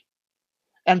whitewash,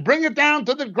 and bring it down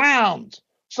to the ground,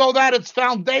 so that its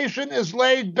foundation is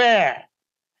laid bare.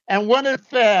 And when it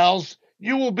fails,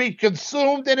 you will be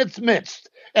consumed in its midst,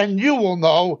 and you will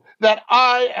know that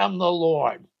I am the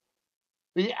Lord.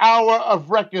 The hour of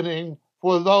reckoning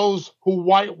for those who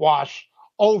whitewash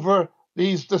over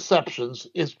these deceptions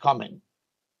is coming.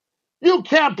 You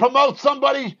can't promote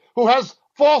somebody who has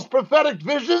false prophetic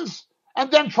visions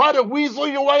and then try to weasel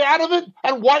your way out of it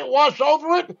and whitewash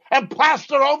over it and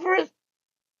plaster over it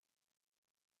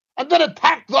and then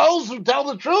attack those who tell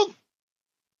the truth.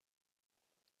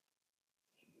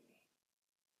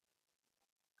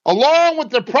 Along with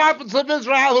the prophets of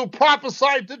Israel who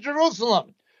prophesied to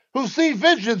Jerusalem, who see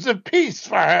visions of peace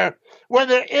for her when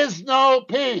there is no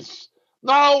peace.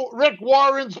 No, Rick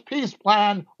Warren's peace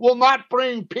plan will not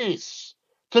bring peace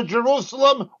to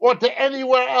Jerusalem or to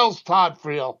anywhere else, Todd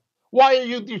Friel. Why are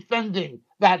you defending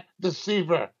that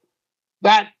deceiver,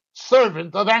 that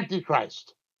servant of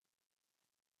Antichrist?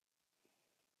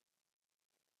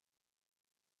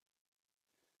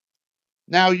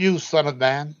 Now you, son of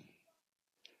man,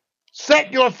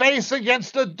 set your face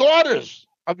against the daughters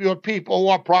of your people who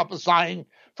are prophesying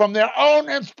from their own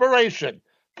inspiration.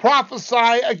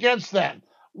 Prophesy against them.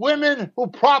 Women who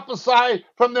prophesy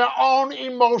from their own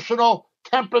emotional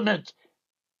temperament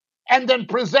and then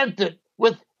present it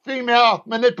with female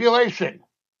manipulation.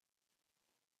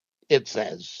 It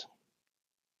says,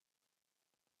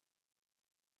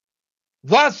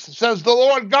 thus says the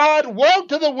Lord God, woe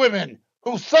to the women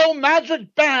who sew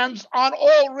magic bands on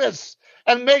all wrists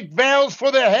and make veils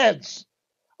for their heads,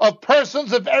 of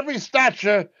persons of every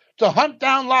stature to hunt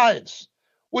down lives.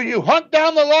 Will you hunt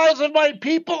down the lives of my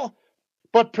people,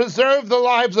 but preserve the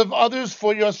lives of others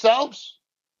for yourselves?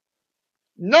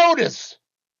 Notice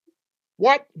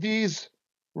what these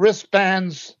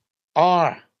wristbands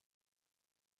are.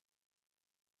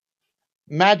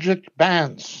 Magic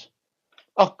bands,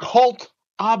 occult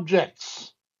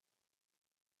objects,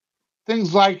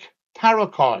 things like tarot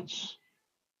cards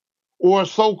or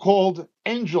so-called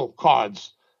angel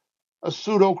cards, a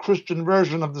pseudo-Christian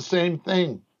version of the same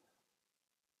thing.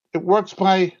 It works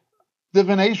by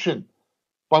divination,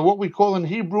 by what we call in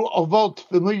Hebrew avot,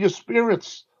 familiar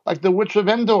spirits, like the witch of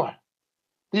Endor.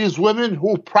 These women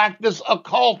who practice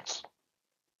occult.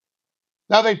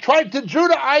 Now, they tried to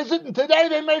Judaize it, and today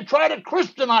they may try to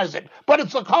Christianize it, but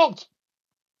it's occult.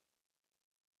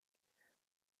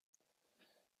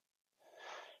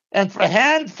 And for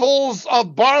handfuls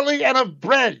of barley and of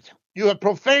bread, you have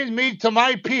profaned me to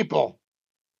my people.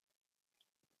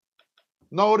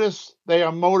 Notice they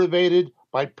are motivated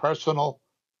by personal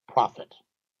profit.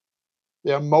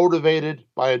 They are motivated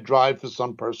by a drive for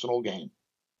some personal gain.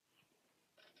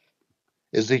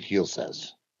 Ezekiel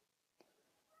says,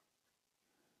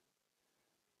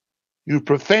 you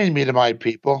profane me to my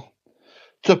people,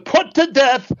 to put to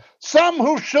death some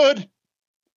who should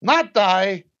not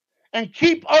die, and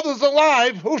keep others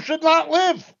alive who should not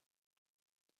live.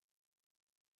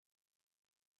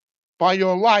 By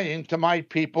your lying to my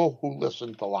people who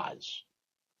listen to lies.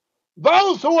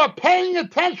 Those who are paying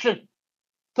attention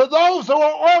to those who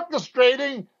are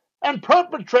orchestrating and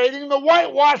perpetrating the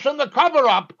whitewash and the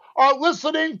cover-up are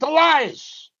listening to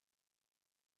lies.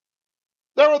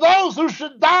 There are those who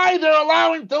should die, they're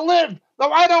allowing to live.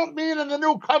 Though I don't mean in the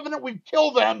new covenant we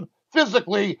kill them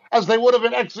physically as they would have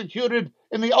been executed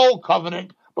in the old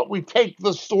covenant, but we take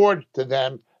the sword to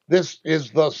them. This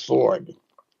is the sword.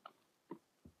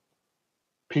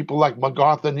 People like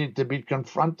MacArthur need to be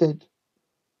confronted.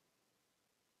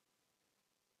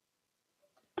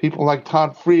 People like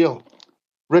Todd Friel,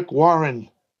 Rick Warren,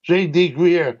 J.D.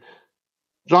 Greer,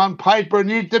 John Piper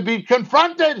need to be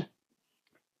confronted.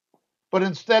 But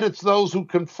instead it's those who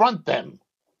confront them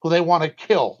who they want to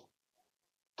kill,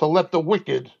 to let the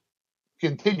wicked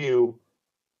continue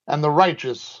and the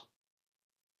righteous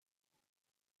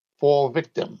fall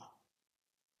victim.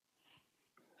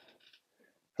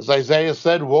 As Isaiah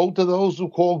said, woe to those who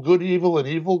call good evil and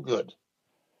evil good.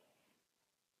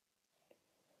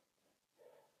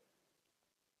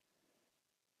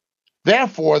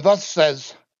 Therefore, thus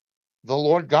says the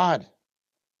Lord God,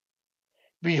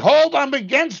 behold, I'm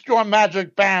against your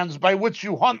magic bands by which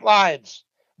you hunt lives.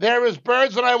 There is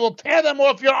birds, and I will tear them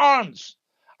off your arms.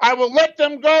 I will let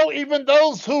them go, even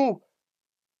those who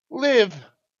live,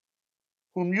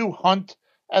 whom you hunt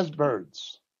as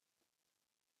birds.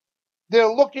 They're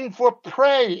looking for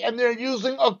prey, and they're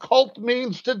using occult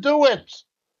means to do it.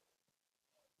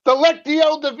 The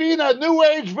Lectio Divina, New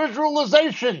Age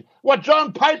visualization, what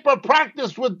John Piper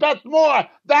practiced with Beth Moore,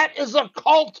 that is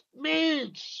occult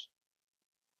means.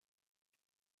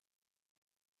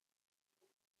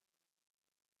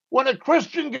 When a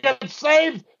Christian gets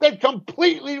saved, they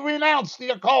completely renounce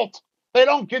the occult. They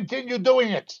don't continue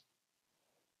doing it.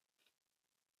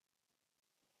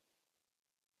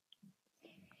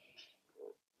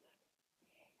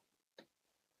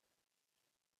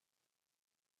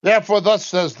 Therefore, thus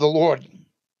says the Lord,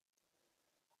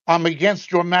 I'm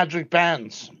against your magic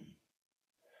bands.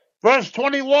 Verse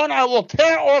 21, I will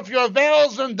tear off your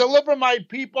veils and deliver my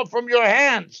people from your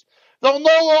hands. They'll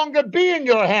no longer be in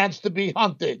your hands to be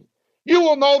hunted. You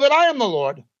will know that I am the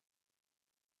Lord,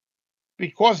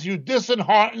 because you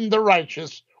disheartened the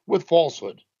righteous with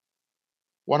falsehood,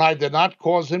 when I did not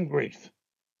cause him grief,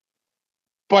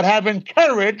 but have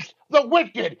encouraged the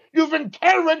wicked. You've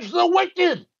encouraged the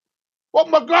wicked. What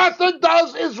MacArthur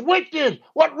does is wicked.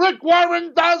 What Rick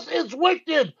Warren does is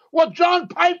wicked. What John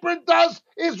Piper does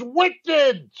is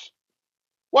wicked.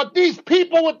 What these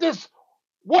people with this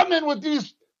woman with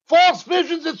these false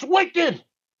visions, it's wicked.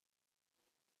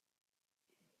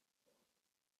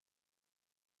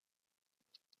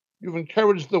 You've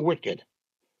encouraged the wicked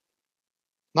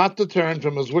not to turn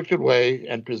from his wicked way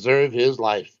and preserve his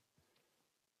life.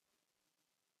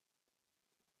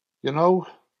 You know,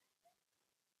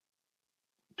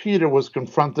 Peter was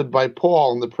confronted by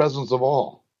Paul in the presence of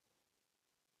all.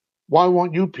 Why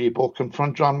won't you people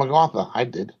confront John MacArthur? I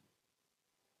did.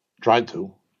 Tried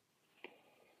to.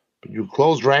 But you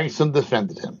closed ranks and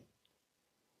defended him,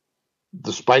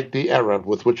 despite the error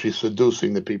with which he's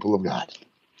seducing the people of God.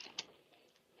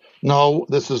 No,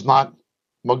 this is not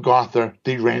MacArthur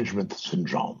derangement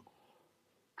syndrome.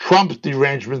 Trump's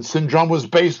derangement syndrome was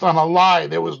based on a lie.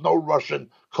 There was no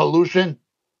Russian collusion.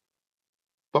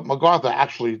 But MacArthur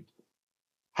actually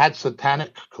had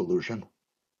satanic collusion.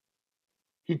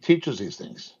 He teaches these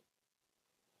things.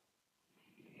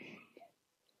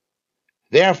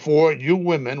 Therefore, you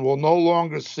women will no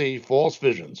longer see false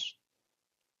visions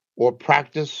or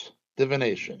practice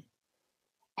divination.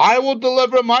 I will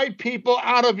deliver my people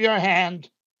out of your hand.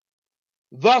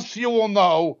 Thus you will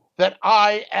know that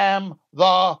I am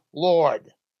the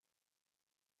Lord.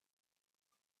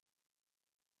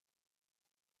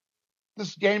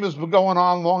 This game has been going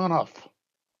on long enough.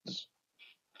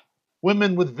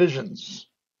 Women with visions,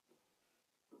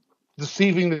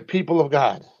 deceiving the people of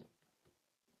God.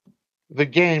 The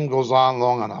game goes on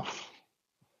long enough.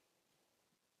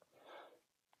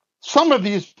 Some of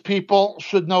these people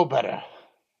should know better.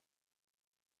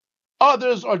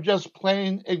 Others are just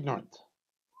plain ignorant.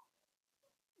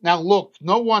 Now look,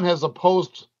 no one has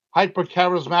opposed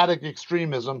hyper-charismatic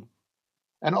extremism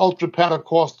and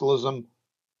ultra-Pentecostalism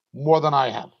more than I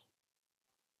have.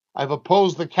 I've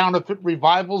opposed the counterfeit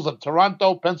revivals of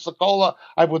Toronto, Pensacola.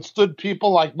 I've withstood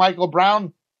people like Michael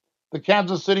Brown, the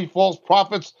Kansas City false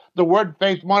prophets, the Word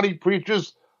Faith Money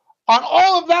preachers. On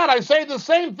all of that, I say the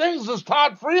same things as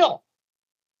Todd Friel,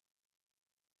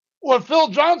 or Phil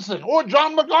Johnson, or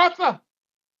John MacArthur,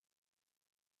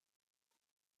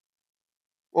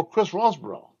 or Chris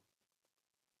Rosborough.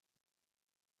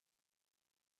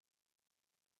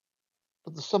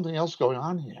 But there's something else going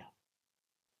on here.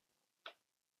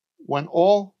 When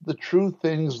all the true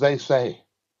things they say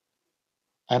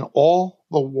and all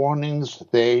the warnings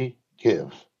they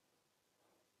give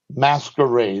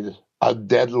masquerade a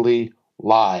deadly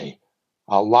lie,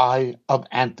 a lie of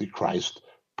Antichrist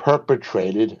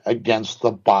perpetrated against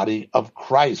the body of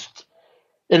Christ.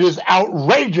 It is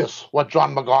outrageous what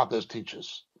John MacArthur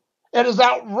teaches. It is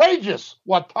outrageous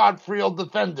what Todd Friel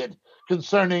defended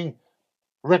concerning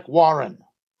Rick Warren.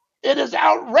 It is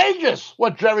outrageous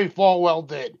what Jerry Falwell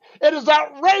did. It is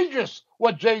outrageous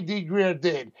what J.D. Greer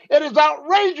did. It is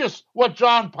outrageous what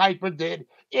John Piper did.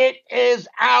 It is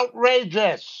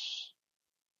outrageous.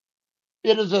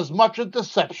 It is as much a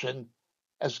deception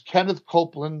as Kenneth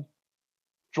Copeland,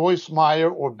 Joyce Meyer,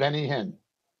 or Benny Hinn.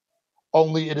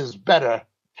 Only it is better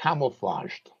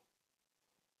camouflaged,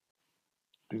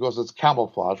 because it's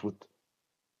camouflaged with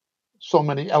so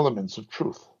many elements of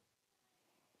truth.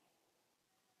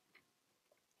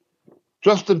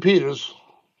 Justin Peters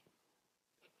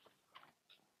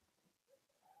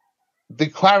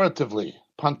declaratively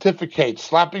pontificates,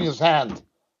 slapping his hand,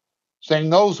 saying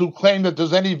those who claim that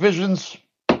there's any visions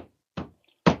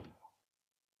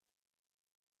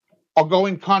are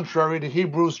going contrary to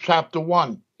Hebrews chapter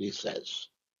 1, he says.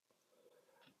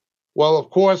 Well, of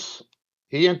course,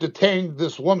 he entertained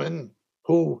this woman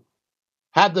who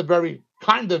had the very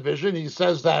kind of vision. He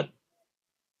says that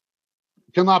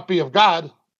cannot be of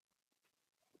God.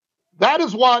 That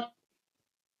is what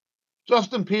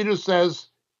Justin Peters says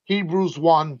Hebrews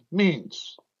 1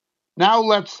 means. Now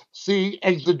let's see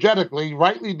exegetically,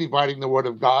 rightly dividing the word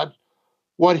of God,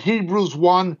 what Hebrews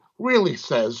 1 really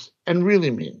says and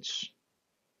really means.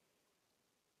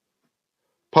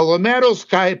 Palomeros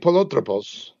kai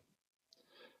polotropos,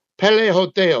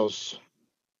 pelehoteos,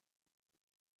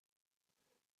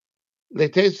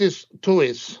 letesis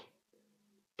tuis,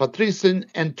 patrisin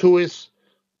and tuis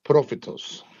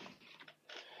prophetos.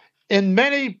 In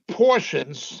many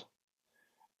portions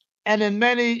and in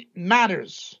many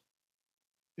matters,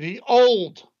 the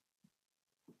old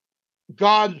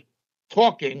God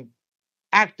talking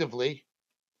actively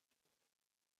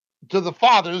to the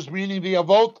fathers, meaning the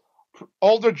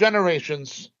older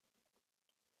generations,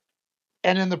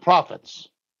 and in the prophets.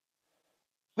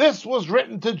 This was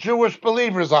written to Jewish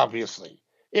believers, obviously.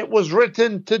 It was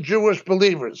written to Jewish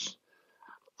believers.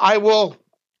 I will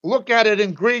look at it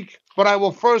in Greek, but I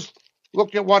will first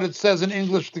look at what it says in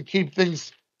English to keep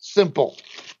things simple.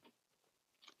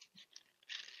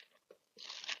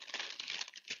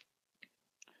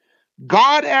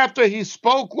 God, after he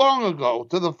spoke long ago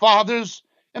to the fathers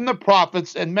and the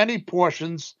prophets in many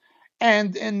portions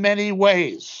and in many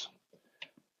ways.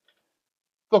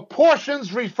 The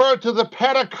portions refer to the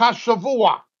Perek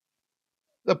HaShavua,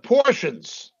 the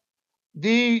portions,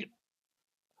 the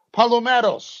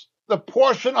Palomeros, the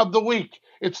portion of the week.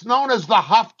 It's known as the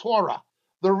Haftorah,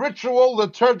 the ritual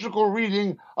liturgical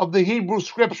reading of the Hebrew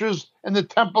scriptures in the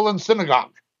temple and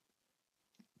synagogue,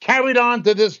 carried on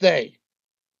to this day,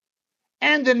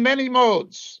 and in many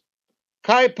modes.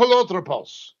 Kai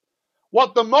Pelotropos.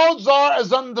 What the modes are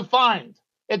is undefined.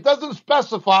 It doesn't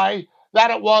specify that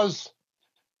it was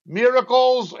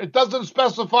miracles. It doesn't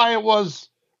specify it was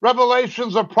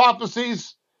revelations or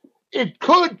prophecies. It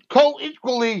could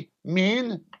co-equally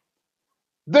mean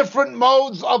different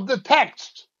modes of the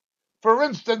text. For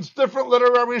instance, different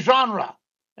literary genre.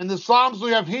 In the Psalms, we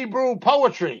have Hebrew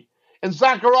poetry. In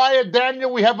Zechariah,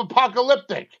 Daniel, we have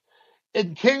apocalyptic.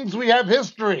 In Kings, we have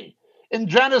history. In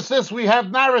Genesis, we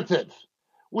have narrative.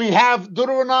 We have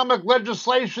Deuteronomic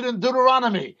legislation in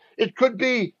Deuteronomy. It could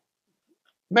be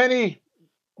many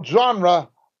genre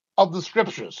of the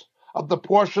scriptures, of the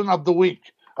portion of the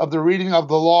week, of the reading of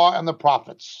the law and the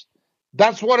prophets.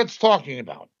 That's what it's talking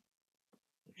about.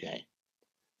 Okay.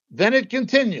 Then it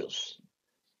continues.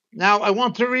 Now I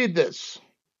want to read this.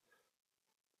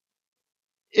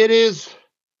 It is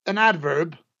an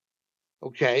adverb,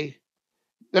 okay.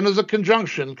 Then there's a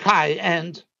conjunction, kai,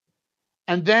 and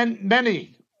then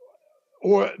many,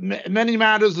 or many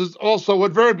matters is also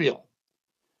adverbial.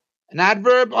 An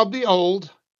adverb of the old,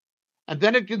 and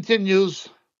then it continues,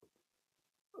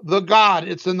 the God,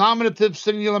 it's a nominative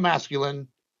singular masculine,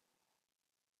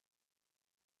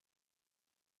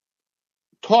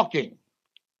 talking.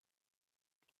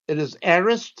 It is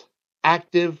aorist,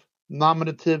 active,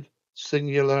 nominative,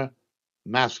 singular,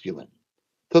 masculine.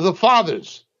 To the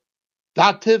fathers,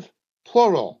 dative,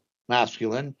 plural,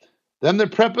 masculine. Then the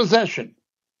preposition,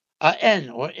 en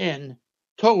or in,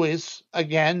 tois,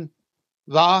 again,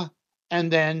 the,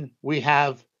 and then we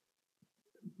have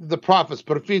the prophets,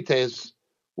 prophetes,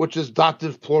 which is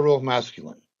dative, plural,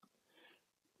 masculine.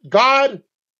 God,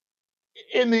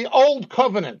 in the Old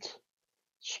Covenant,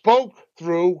 spoke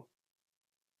through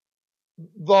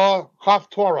the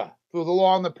Haftorah, through the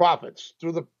law and the prophets,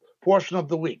 through the portion of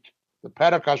the week, the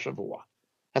Perek HaShavua.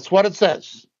 That's what it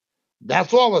says.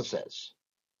 That's all it says.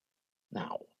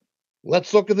 Now,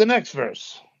 let's look at the next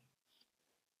verse.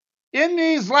 In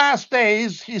these last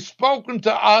days, he's spoken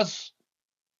to us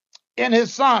in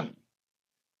his Son.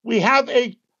 We have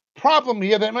a problem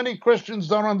here that many Christians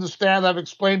don't understand. I've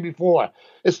explained before.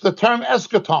 It's the term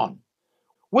eschaton.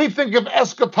 We think of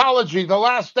eschatology, the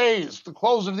last days, the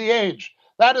close of the age.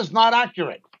 That is not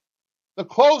accurate. The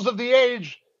close of the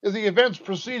age is the events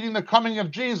preceding the coming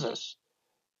of Jesus.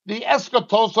 The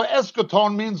eschatos or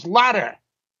eschaton means latter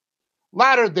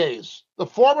days. The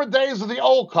former days of the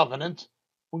Old Covenant,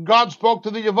 when God spoke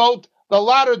to the Yavot, the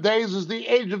latter days is the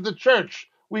age of the church.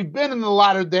 We've been in the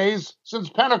latter days since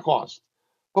Pentecost.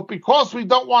 But because we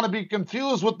don't want to be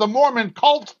confused with the Mormon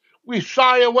cult, we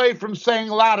shy away from saying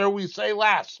latter, we say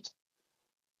last.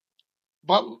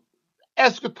 But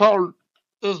eschaton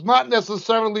does not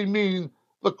necessarily mean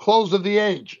the close of the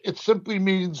age. It simply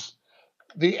means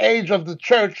the age of the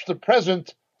church, the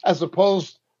present, as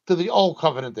opposed to the old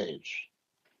covenant age.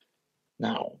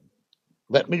 Now,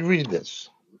 let me read this.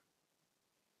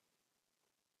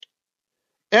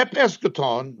 Ep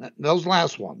eschaton, those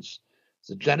last ones, it's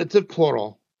a genitive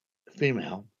plural,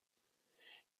 female.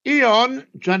 Eon,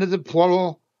 genitive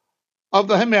plural, of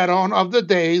the hemeron, of the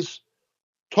days,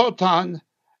 totan,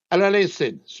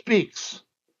 elelesin, speaks,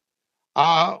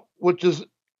 which is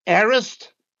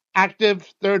aorist, active,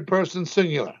 third person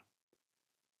singular.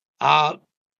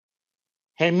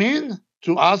 Hemin,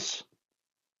 to us,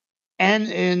 and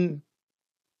in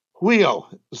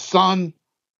huio, son,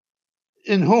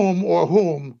 in whom or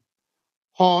whom,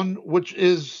 hon, which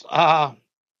is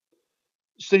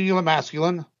singular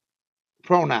masculine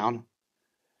pronoun.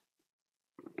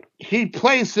 He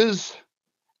places,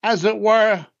 as it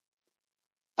were,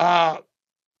 an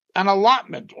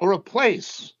allotment or a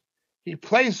place. He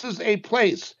places a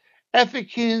place.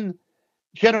 Ethikin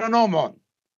geronomon.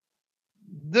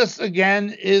 This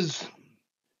again is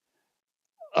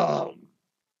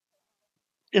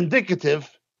indicative,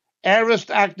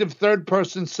 aorist active third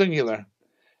person singular.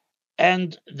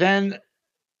 And then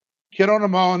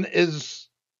geronomon is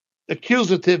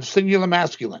accusative singular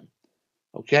masculine.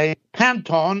 Okay?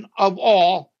 Panton, of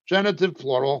all, genitive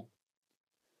plural,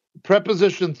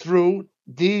 preposition through,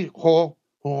 di, ho,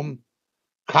 whom,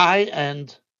 kai,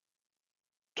 and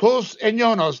tos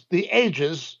enionos, the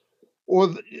ages, or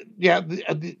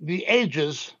the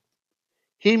ages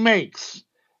he makes.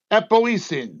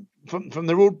 Epoisin, from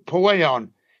the root poion,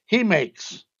 he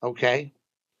makes, okay?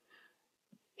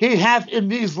 He hath in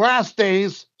these last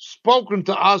days spoken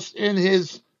to us in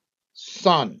his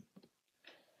Son.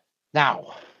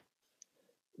 Now,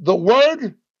 the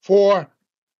word for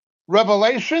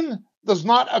revelation does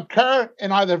not occur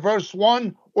in either verse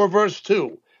 1 or verse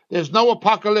 2. There's no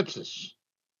apocalypsis.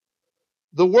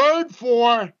 The word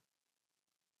for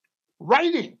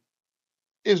writing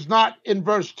is not in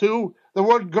verse 2. The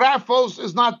word graphos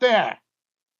is not there.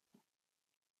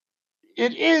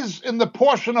 It is in the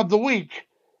portion of the week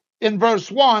in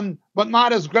verse 1, but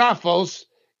not as graphos.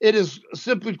 It is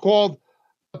simply called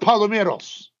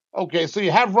palomeros. Okay, so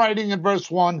you have writing in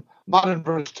verse 1, not in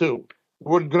verse 2. The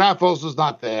word graphos is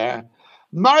not there.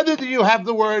 Neither do you have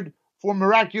the word for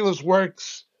miraculous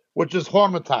works, which is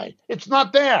hormatai. It's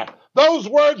not there. Those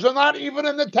words are not even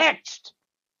in the text.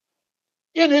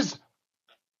 In his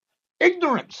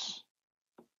ignorance,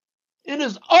 in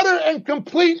his utter and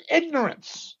complete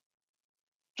ignorance,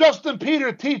 Justin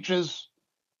Peter teaches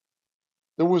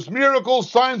there was miracles,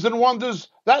 signs, and wonders.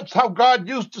 That's how God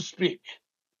used to speak.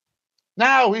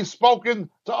 Now he's spoken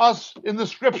to us in the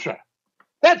scripture.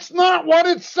 That's not what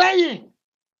it's saying.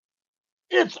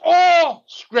 It's all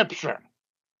scripture.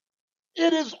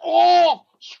 It is all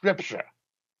scripture.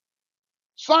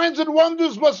 Signs and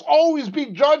wonders must always be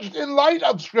judged in light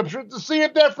of scripture to see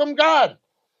if they're from God.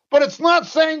 But it's not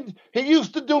saying he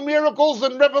used to do miracles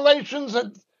and revelations,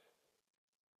 and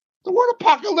the word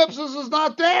apocalypsis is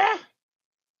not there.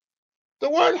 The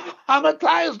word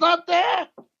hamatai is not there.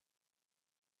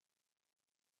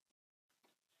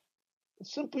 It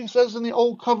simply says in the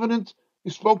Old Covenant, he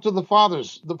spoke to the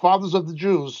fathers of the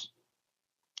Jews,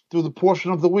 through the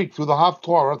portion of the week, through the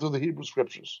Haftorah, through the Hebrew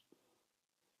Scriptures.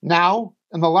 Now,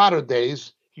 in the latter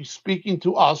days, he's speaking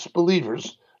to us,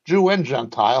 believers, Jew and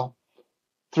Gentile,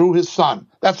 through his Son.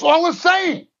 That's all it's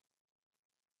saying.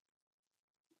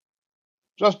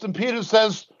 Justin Peter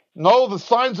says, no, the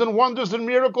signs and wonders and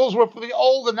miracles were for the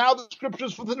old, and now the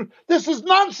scriptures for the new. This is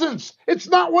nonsense. It's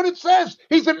not what it says.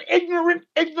 He's an ignorant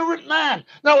man.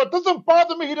 Now, it doesn't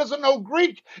bother me he doesn't know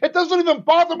Greek. It doesn't even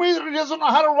bother me that he doesn't know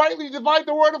how to rightly divide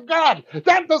the word of God.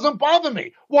 That doesn't bother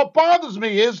me. What bothers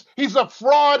me is he's a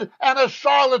fraud and a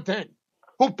charlatan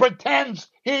who pretends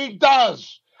he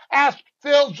does. Ask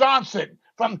Phil Johnson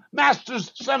from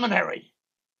Masters Seminary.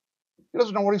 He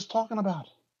doesn't know what he's talking about.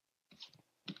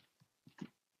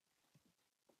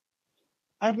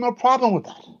 I have no problem with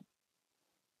that.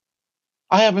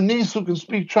 I have a niece who can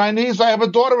speak Chinese. I have a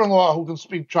daughter-in-law who can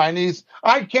speak Chinese.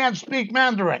 I can't speak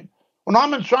Mandarin. When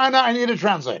I'm in China, I need a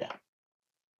translator.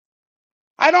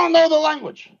 I don't know the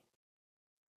language.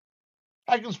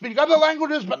 I can speak other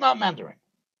languages, but not Mandarin.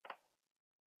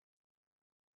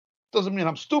 Doesn't mean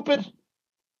I'm stupid.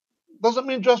 Doesn't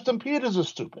mean Justin Peters is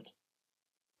stupid.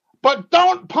 But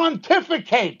don't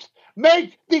pontificate.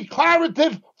 Make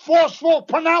declarative, forceful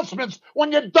pronouncements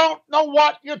when you don't know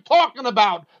what you're talking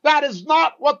about. That is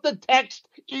not what the text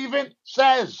even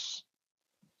says.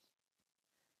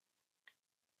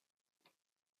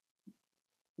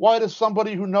 Why does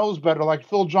somebody who knows better, like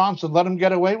Phil Johnson, let him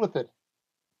get away with it?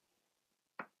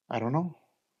 I don't know.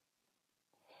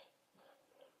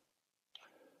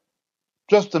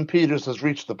 Justin Peters has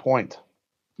reached the point.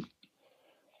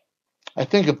 I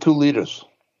think of two leaders,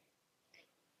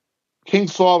 King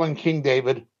Saul and King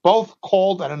David, both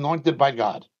called and anointed by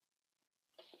God.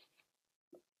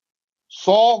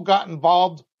 Saul got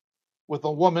involved with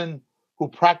a woman who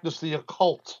practiced the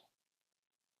occult.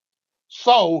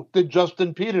 So did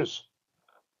Justin Peters.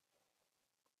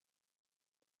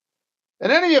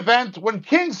 In any event, when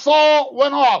King Saul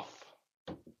went off,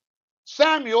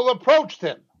 Samuel approached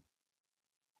him,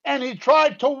 and he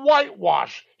tried to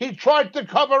whitewash. He tried to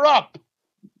cover up.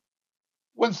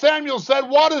 When Samuel said,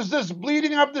 "What is this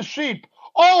bleating of the sheep?"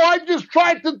 "Oh, I just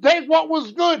tried to take what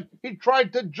was good." He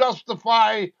tried to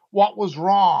justify what was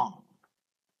wrong.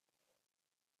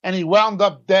 And he wound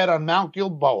up dead on Mount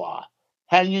Gilboa,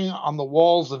 hanging on the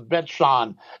walls of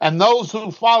Beth-shan. And those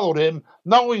who followed him,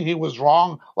 knowing he was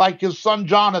wrong, like his son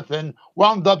Jonathan,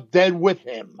 wound up dead with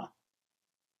him.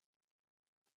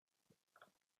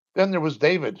 Then there was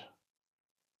David.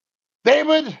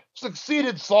 David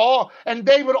succeeded Saul, and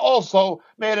David also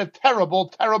made a terrible,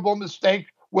 terrible mistake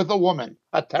with a woman.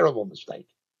 A terrible mistake.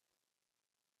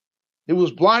 He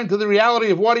was blind to the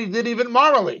reality of what he did, even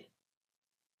morally.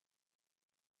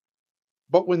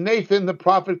 But when Nathan the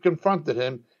prophet confronted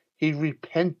him, he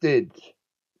repented.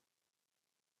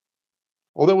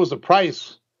 Well, there was a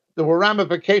price. There were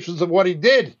ramifications of what he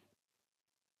did.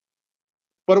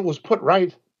 But it was put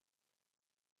right.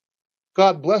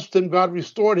 God blessed him. God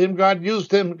restored him. God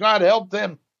used him. God helped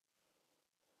him.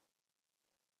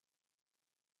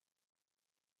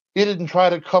 He didn't try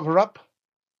to cover up.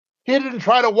 He didn't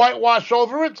try to whitewash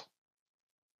over it.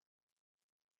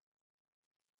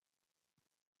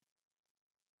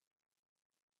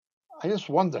 I just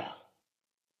wonder,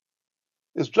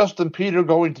 is Justin Peter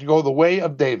going to go the way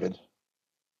of David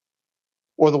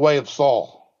or the way of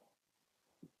Saul?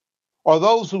 Are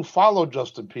those who follow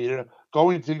Justin Peter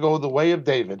going to go the way of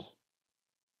David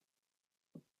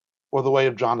or the way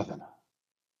of Jonathan?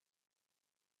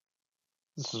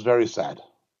 This is very sad.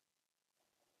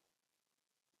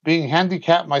 Being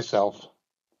handicapped myself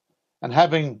and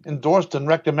having endorsed and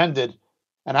recommended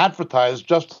and advertised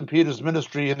Justin Peter's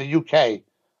ministry in the UK,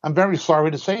 I'm very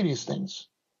sorry to say these things.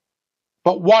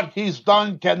 But what he's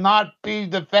done cannot be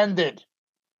defended.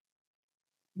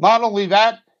 Not only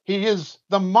that, he is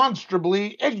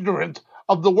demonstrably ignorant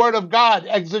of the Word of God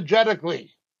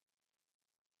exegetically.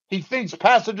 He thinks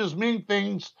passages mean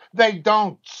things they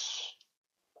don't.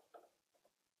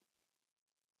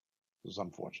 This is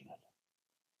unfortunate.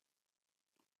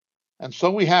 And so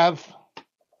we have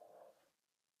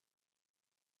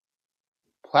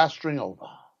plastering over,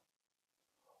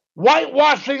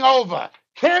 whitewashing over.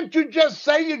 Can't you just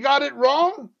say you got it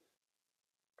wrong?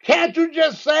 Can't you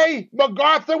just say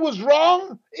MacArthur was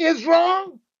wrong, is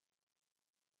wrong?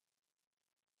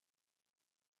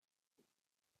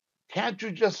 Can't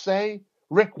you just say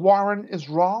Rick Warren is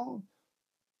wrong?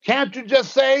 Can't you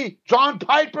just say John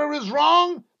Piper is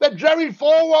wrong? That Jerry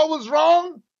Falwell was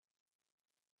wrong?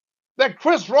 That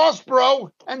Chris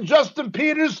Rossborough and Justin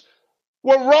Peters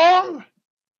were wrong?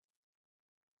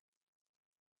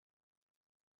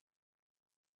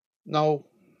 No.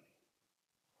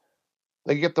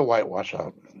 They get the whitewash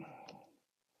out.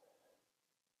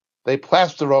 They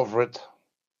plaster over it.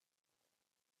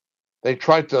 They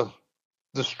try to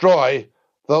destroy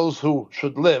those who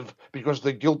should live because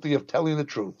they're guilty of telling the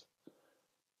truth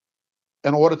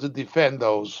in order to defend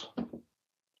those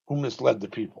who misled the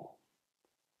people.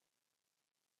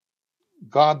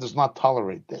 God does not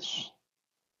tolerate this.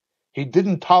 He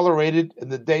didn't tolerate it in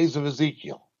the days of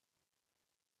Ezekiel,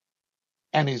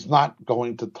 and he's not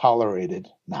going to tolerate it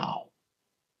now.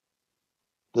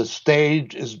 The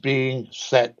stage is being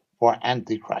set for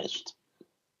Antichrist.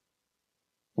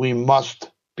 We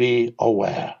must be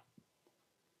aware.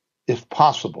 If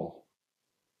possible,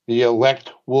 the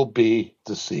elect will be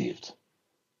deceived.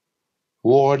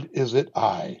 Lord, is it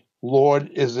I? Lord,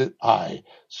 is it I?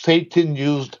 Satan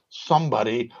used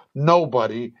somebody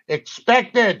nobody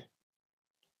expected.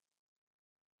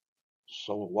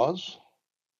 So it was.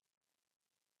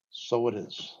 So it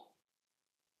is.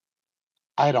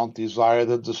 I don't desire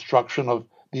the destruction of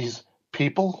these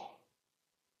people.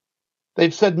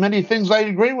 They've said many things I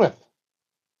agree with.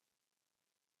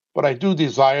 But I do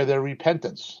desire their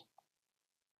repentance.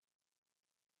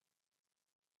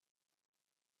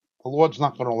 The Lord's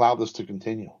not going to allow this to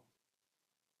continue.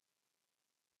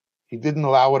 He didn't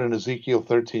allow it in Ezekiel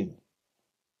 13.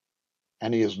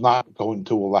 And he is not going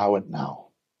to allow it now.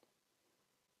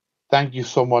 Thank you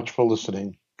so much for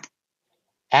listening.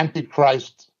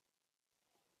 Antichrist,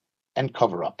 and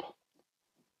cover-up.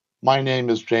 My name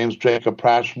is James Jacob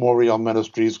Prasch, Moriel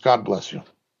Ministries. God bless you.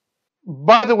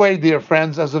 By the way, dear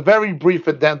friends, as a very brief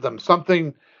addendum,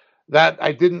 something that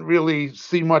I didn't really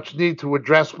see much need to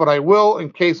address, but I will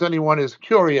in case anyone is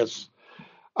curious.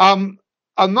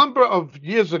 A number of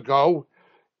years ago,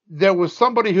 there was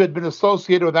somebody who had been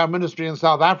associated with our ministry in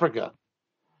South Africa,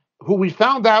 who we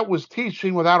found out was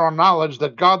teaching without our knowledge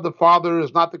that God the Father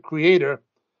is not the creator,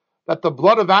 that the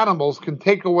blood of animals can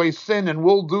take away sin and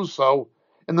will do so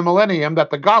in the millennium, that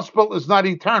the gospel is not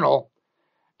eternal,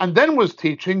 and then was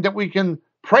teaching that we can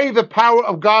pray the power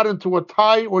of God into a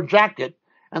tie or jacket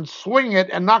and swing it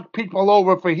and knock people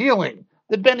over for healing,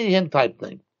 the Benny Hinn type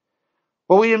thing.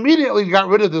 Well, we immediately got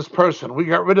rid of this person. We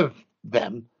got rid of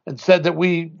them and said that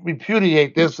we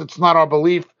repudiate this. It's not our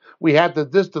belief. We had to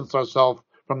distance ourselves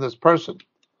from this person.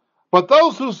 But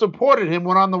those who supported him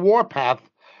went on the warpath,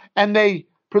 and they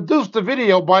produced a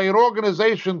video by an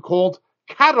organization called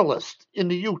Catalyst in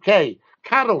the UK.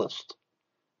 Catalyst.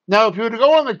 Now, if you were to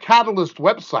go on the Catalyst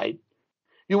website,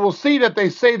 you will see that they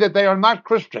say that they are not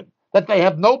Christian, that they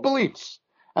have no beliefs,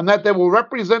 and that they will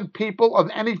represent people of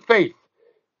any faith.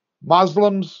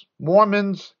 Muslims,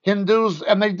 Mormons, Hindus,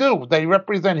 and they do. They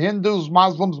represent Hindus,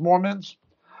 Muslims, Mormons.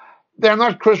 They're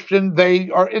not Christian.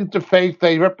 They are interfaith.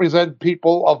 They represent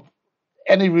people of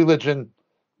any religion,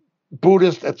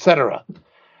 Buddhist, etc.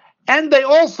 And they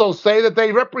also say that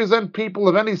they represent people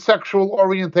of any sexual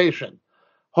orientation,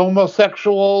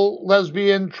 homosexual,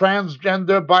 lesbian,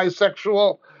 transgender,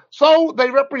 bisexual. So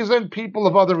they represent people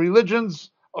of other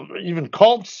religions, even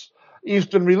cults,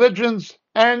 Eastern religions,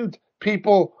 and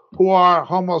people who are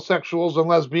homosexuals and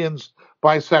lesbians,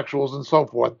 bisexuals, and so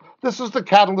forth. This is the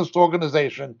Catalyst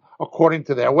organization, according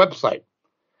to their website.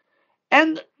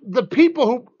 And the people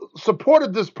who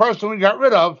supported this person we got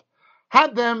rid of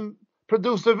had them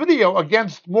produce a video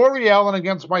against Moriel and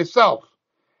against myself,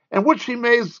 in which he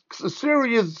made a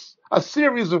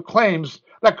series of claims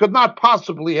that could not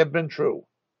possibly have been true.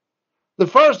 The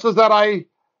first is that I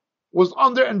was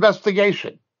under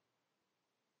investigation.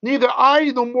 Neither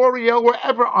I nor Moriel were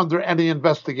ever under any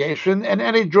investigation in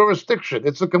any jurisdiction.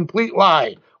 It's a complete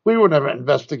lie. We were never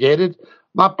investigated,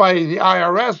 not by the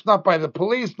IRS, not by the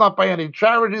police, not by any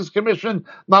charities commission,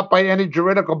 not by any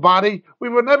juridical body. We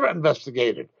were never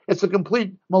investigated. It's a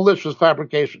complete malicious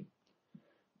fabrication.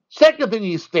 Second thing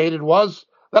he stated was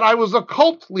that I was a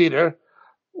cult leader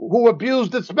who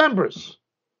abused its members.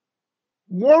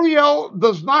 Moriel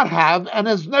does not have and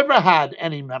has never had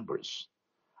any members.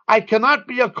 I cannot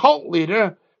be a cult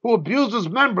leader who abuses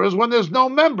members when there's no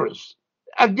members.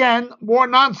 Again, more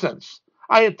nonsense.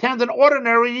 I attend an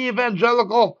ordinary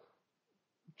evangelical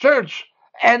church,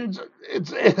 and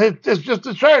it's just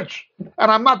a church,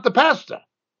 and I'm not the pastor.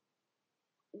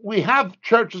 We have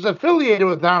churches affiliated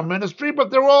with our ministry, but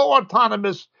they're all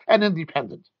autonomous and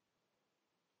independent.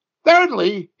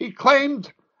 Thirdly, he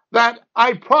claimed that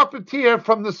I profiteer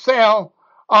from the sale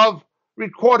of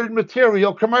recorded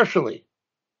material commercially.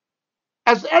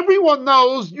 As everyone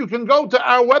knows, you can go to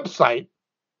our website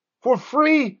for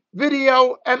free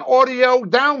video and audio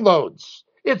downloads.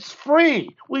 It's free.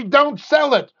 We don't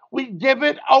sell it. We give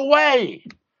it away.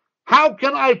 How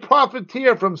can I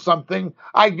profiteer from something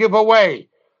I give away?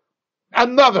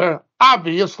 Another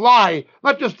obvious lie.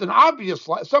 Not just an obvious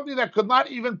lie, something that could not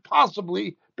even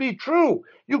possibly be true.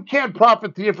 You can't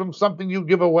profiteer from something you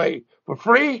give away for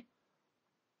free.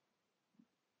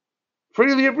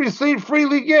 Freely have received,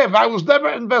 freely give. I was never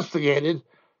investigated,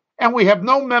 and we have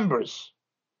no members.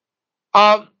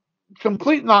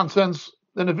 Complete nonsense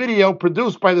in a video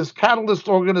produced by this Catalyst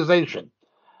organization,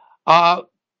 by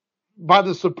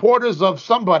the supporters of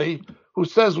somebody who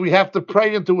says we have to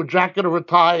pray into a jacket or a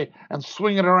tie and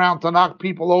swing it around to knock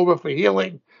people over for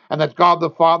healing, and that God the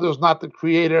Father is not the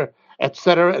creator,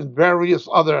 etc., and various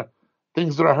other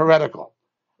things that are heretical.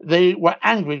 They were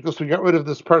angry because we got rid of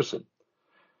this person.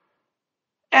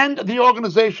 And the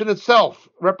organization itself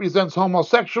represents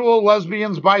homosexual,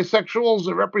 lesbians, bisexuals.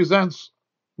 It represents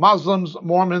Muslims,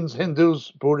 Mormons,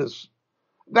 Hindus, Buddhists.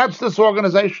 That's this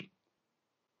organization.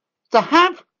 To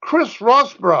have Chris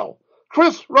Roseborough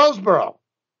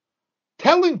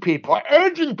telling people,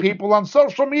 urging people on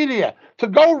social media to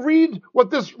go read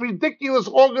what this ridiculous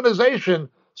organization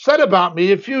said about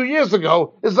me a few years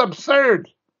ago is absurd.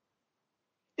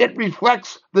 It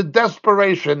reflects the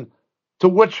desperation to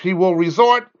which he will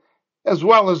resort, as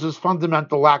well as his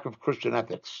fundamental lack of Christian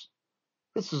ethics.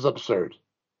 This is absurd.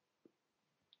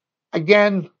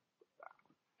 Again,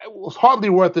 it was hardly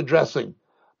worth addressing,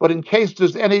 but in case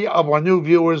there's any of our new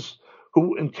viewers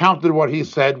who encountered what he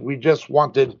said, we just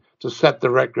wanted to set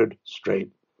the record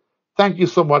straight. Thank you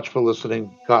so much for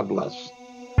listening. God bless.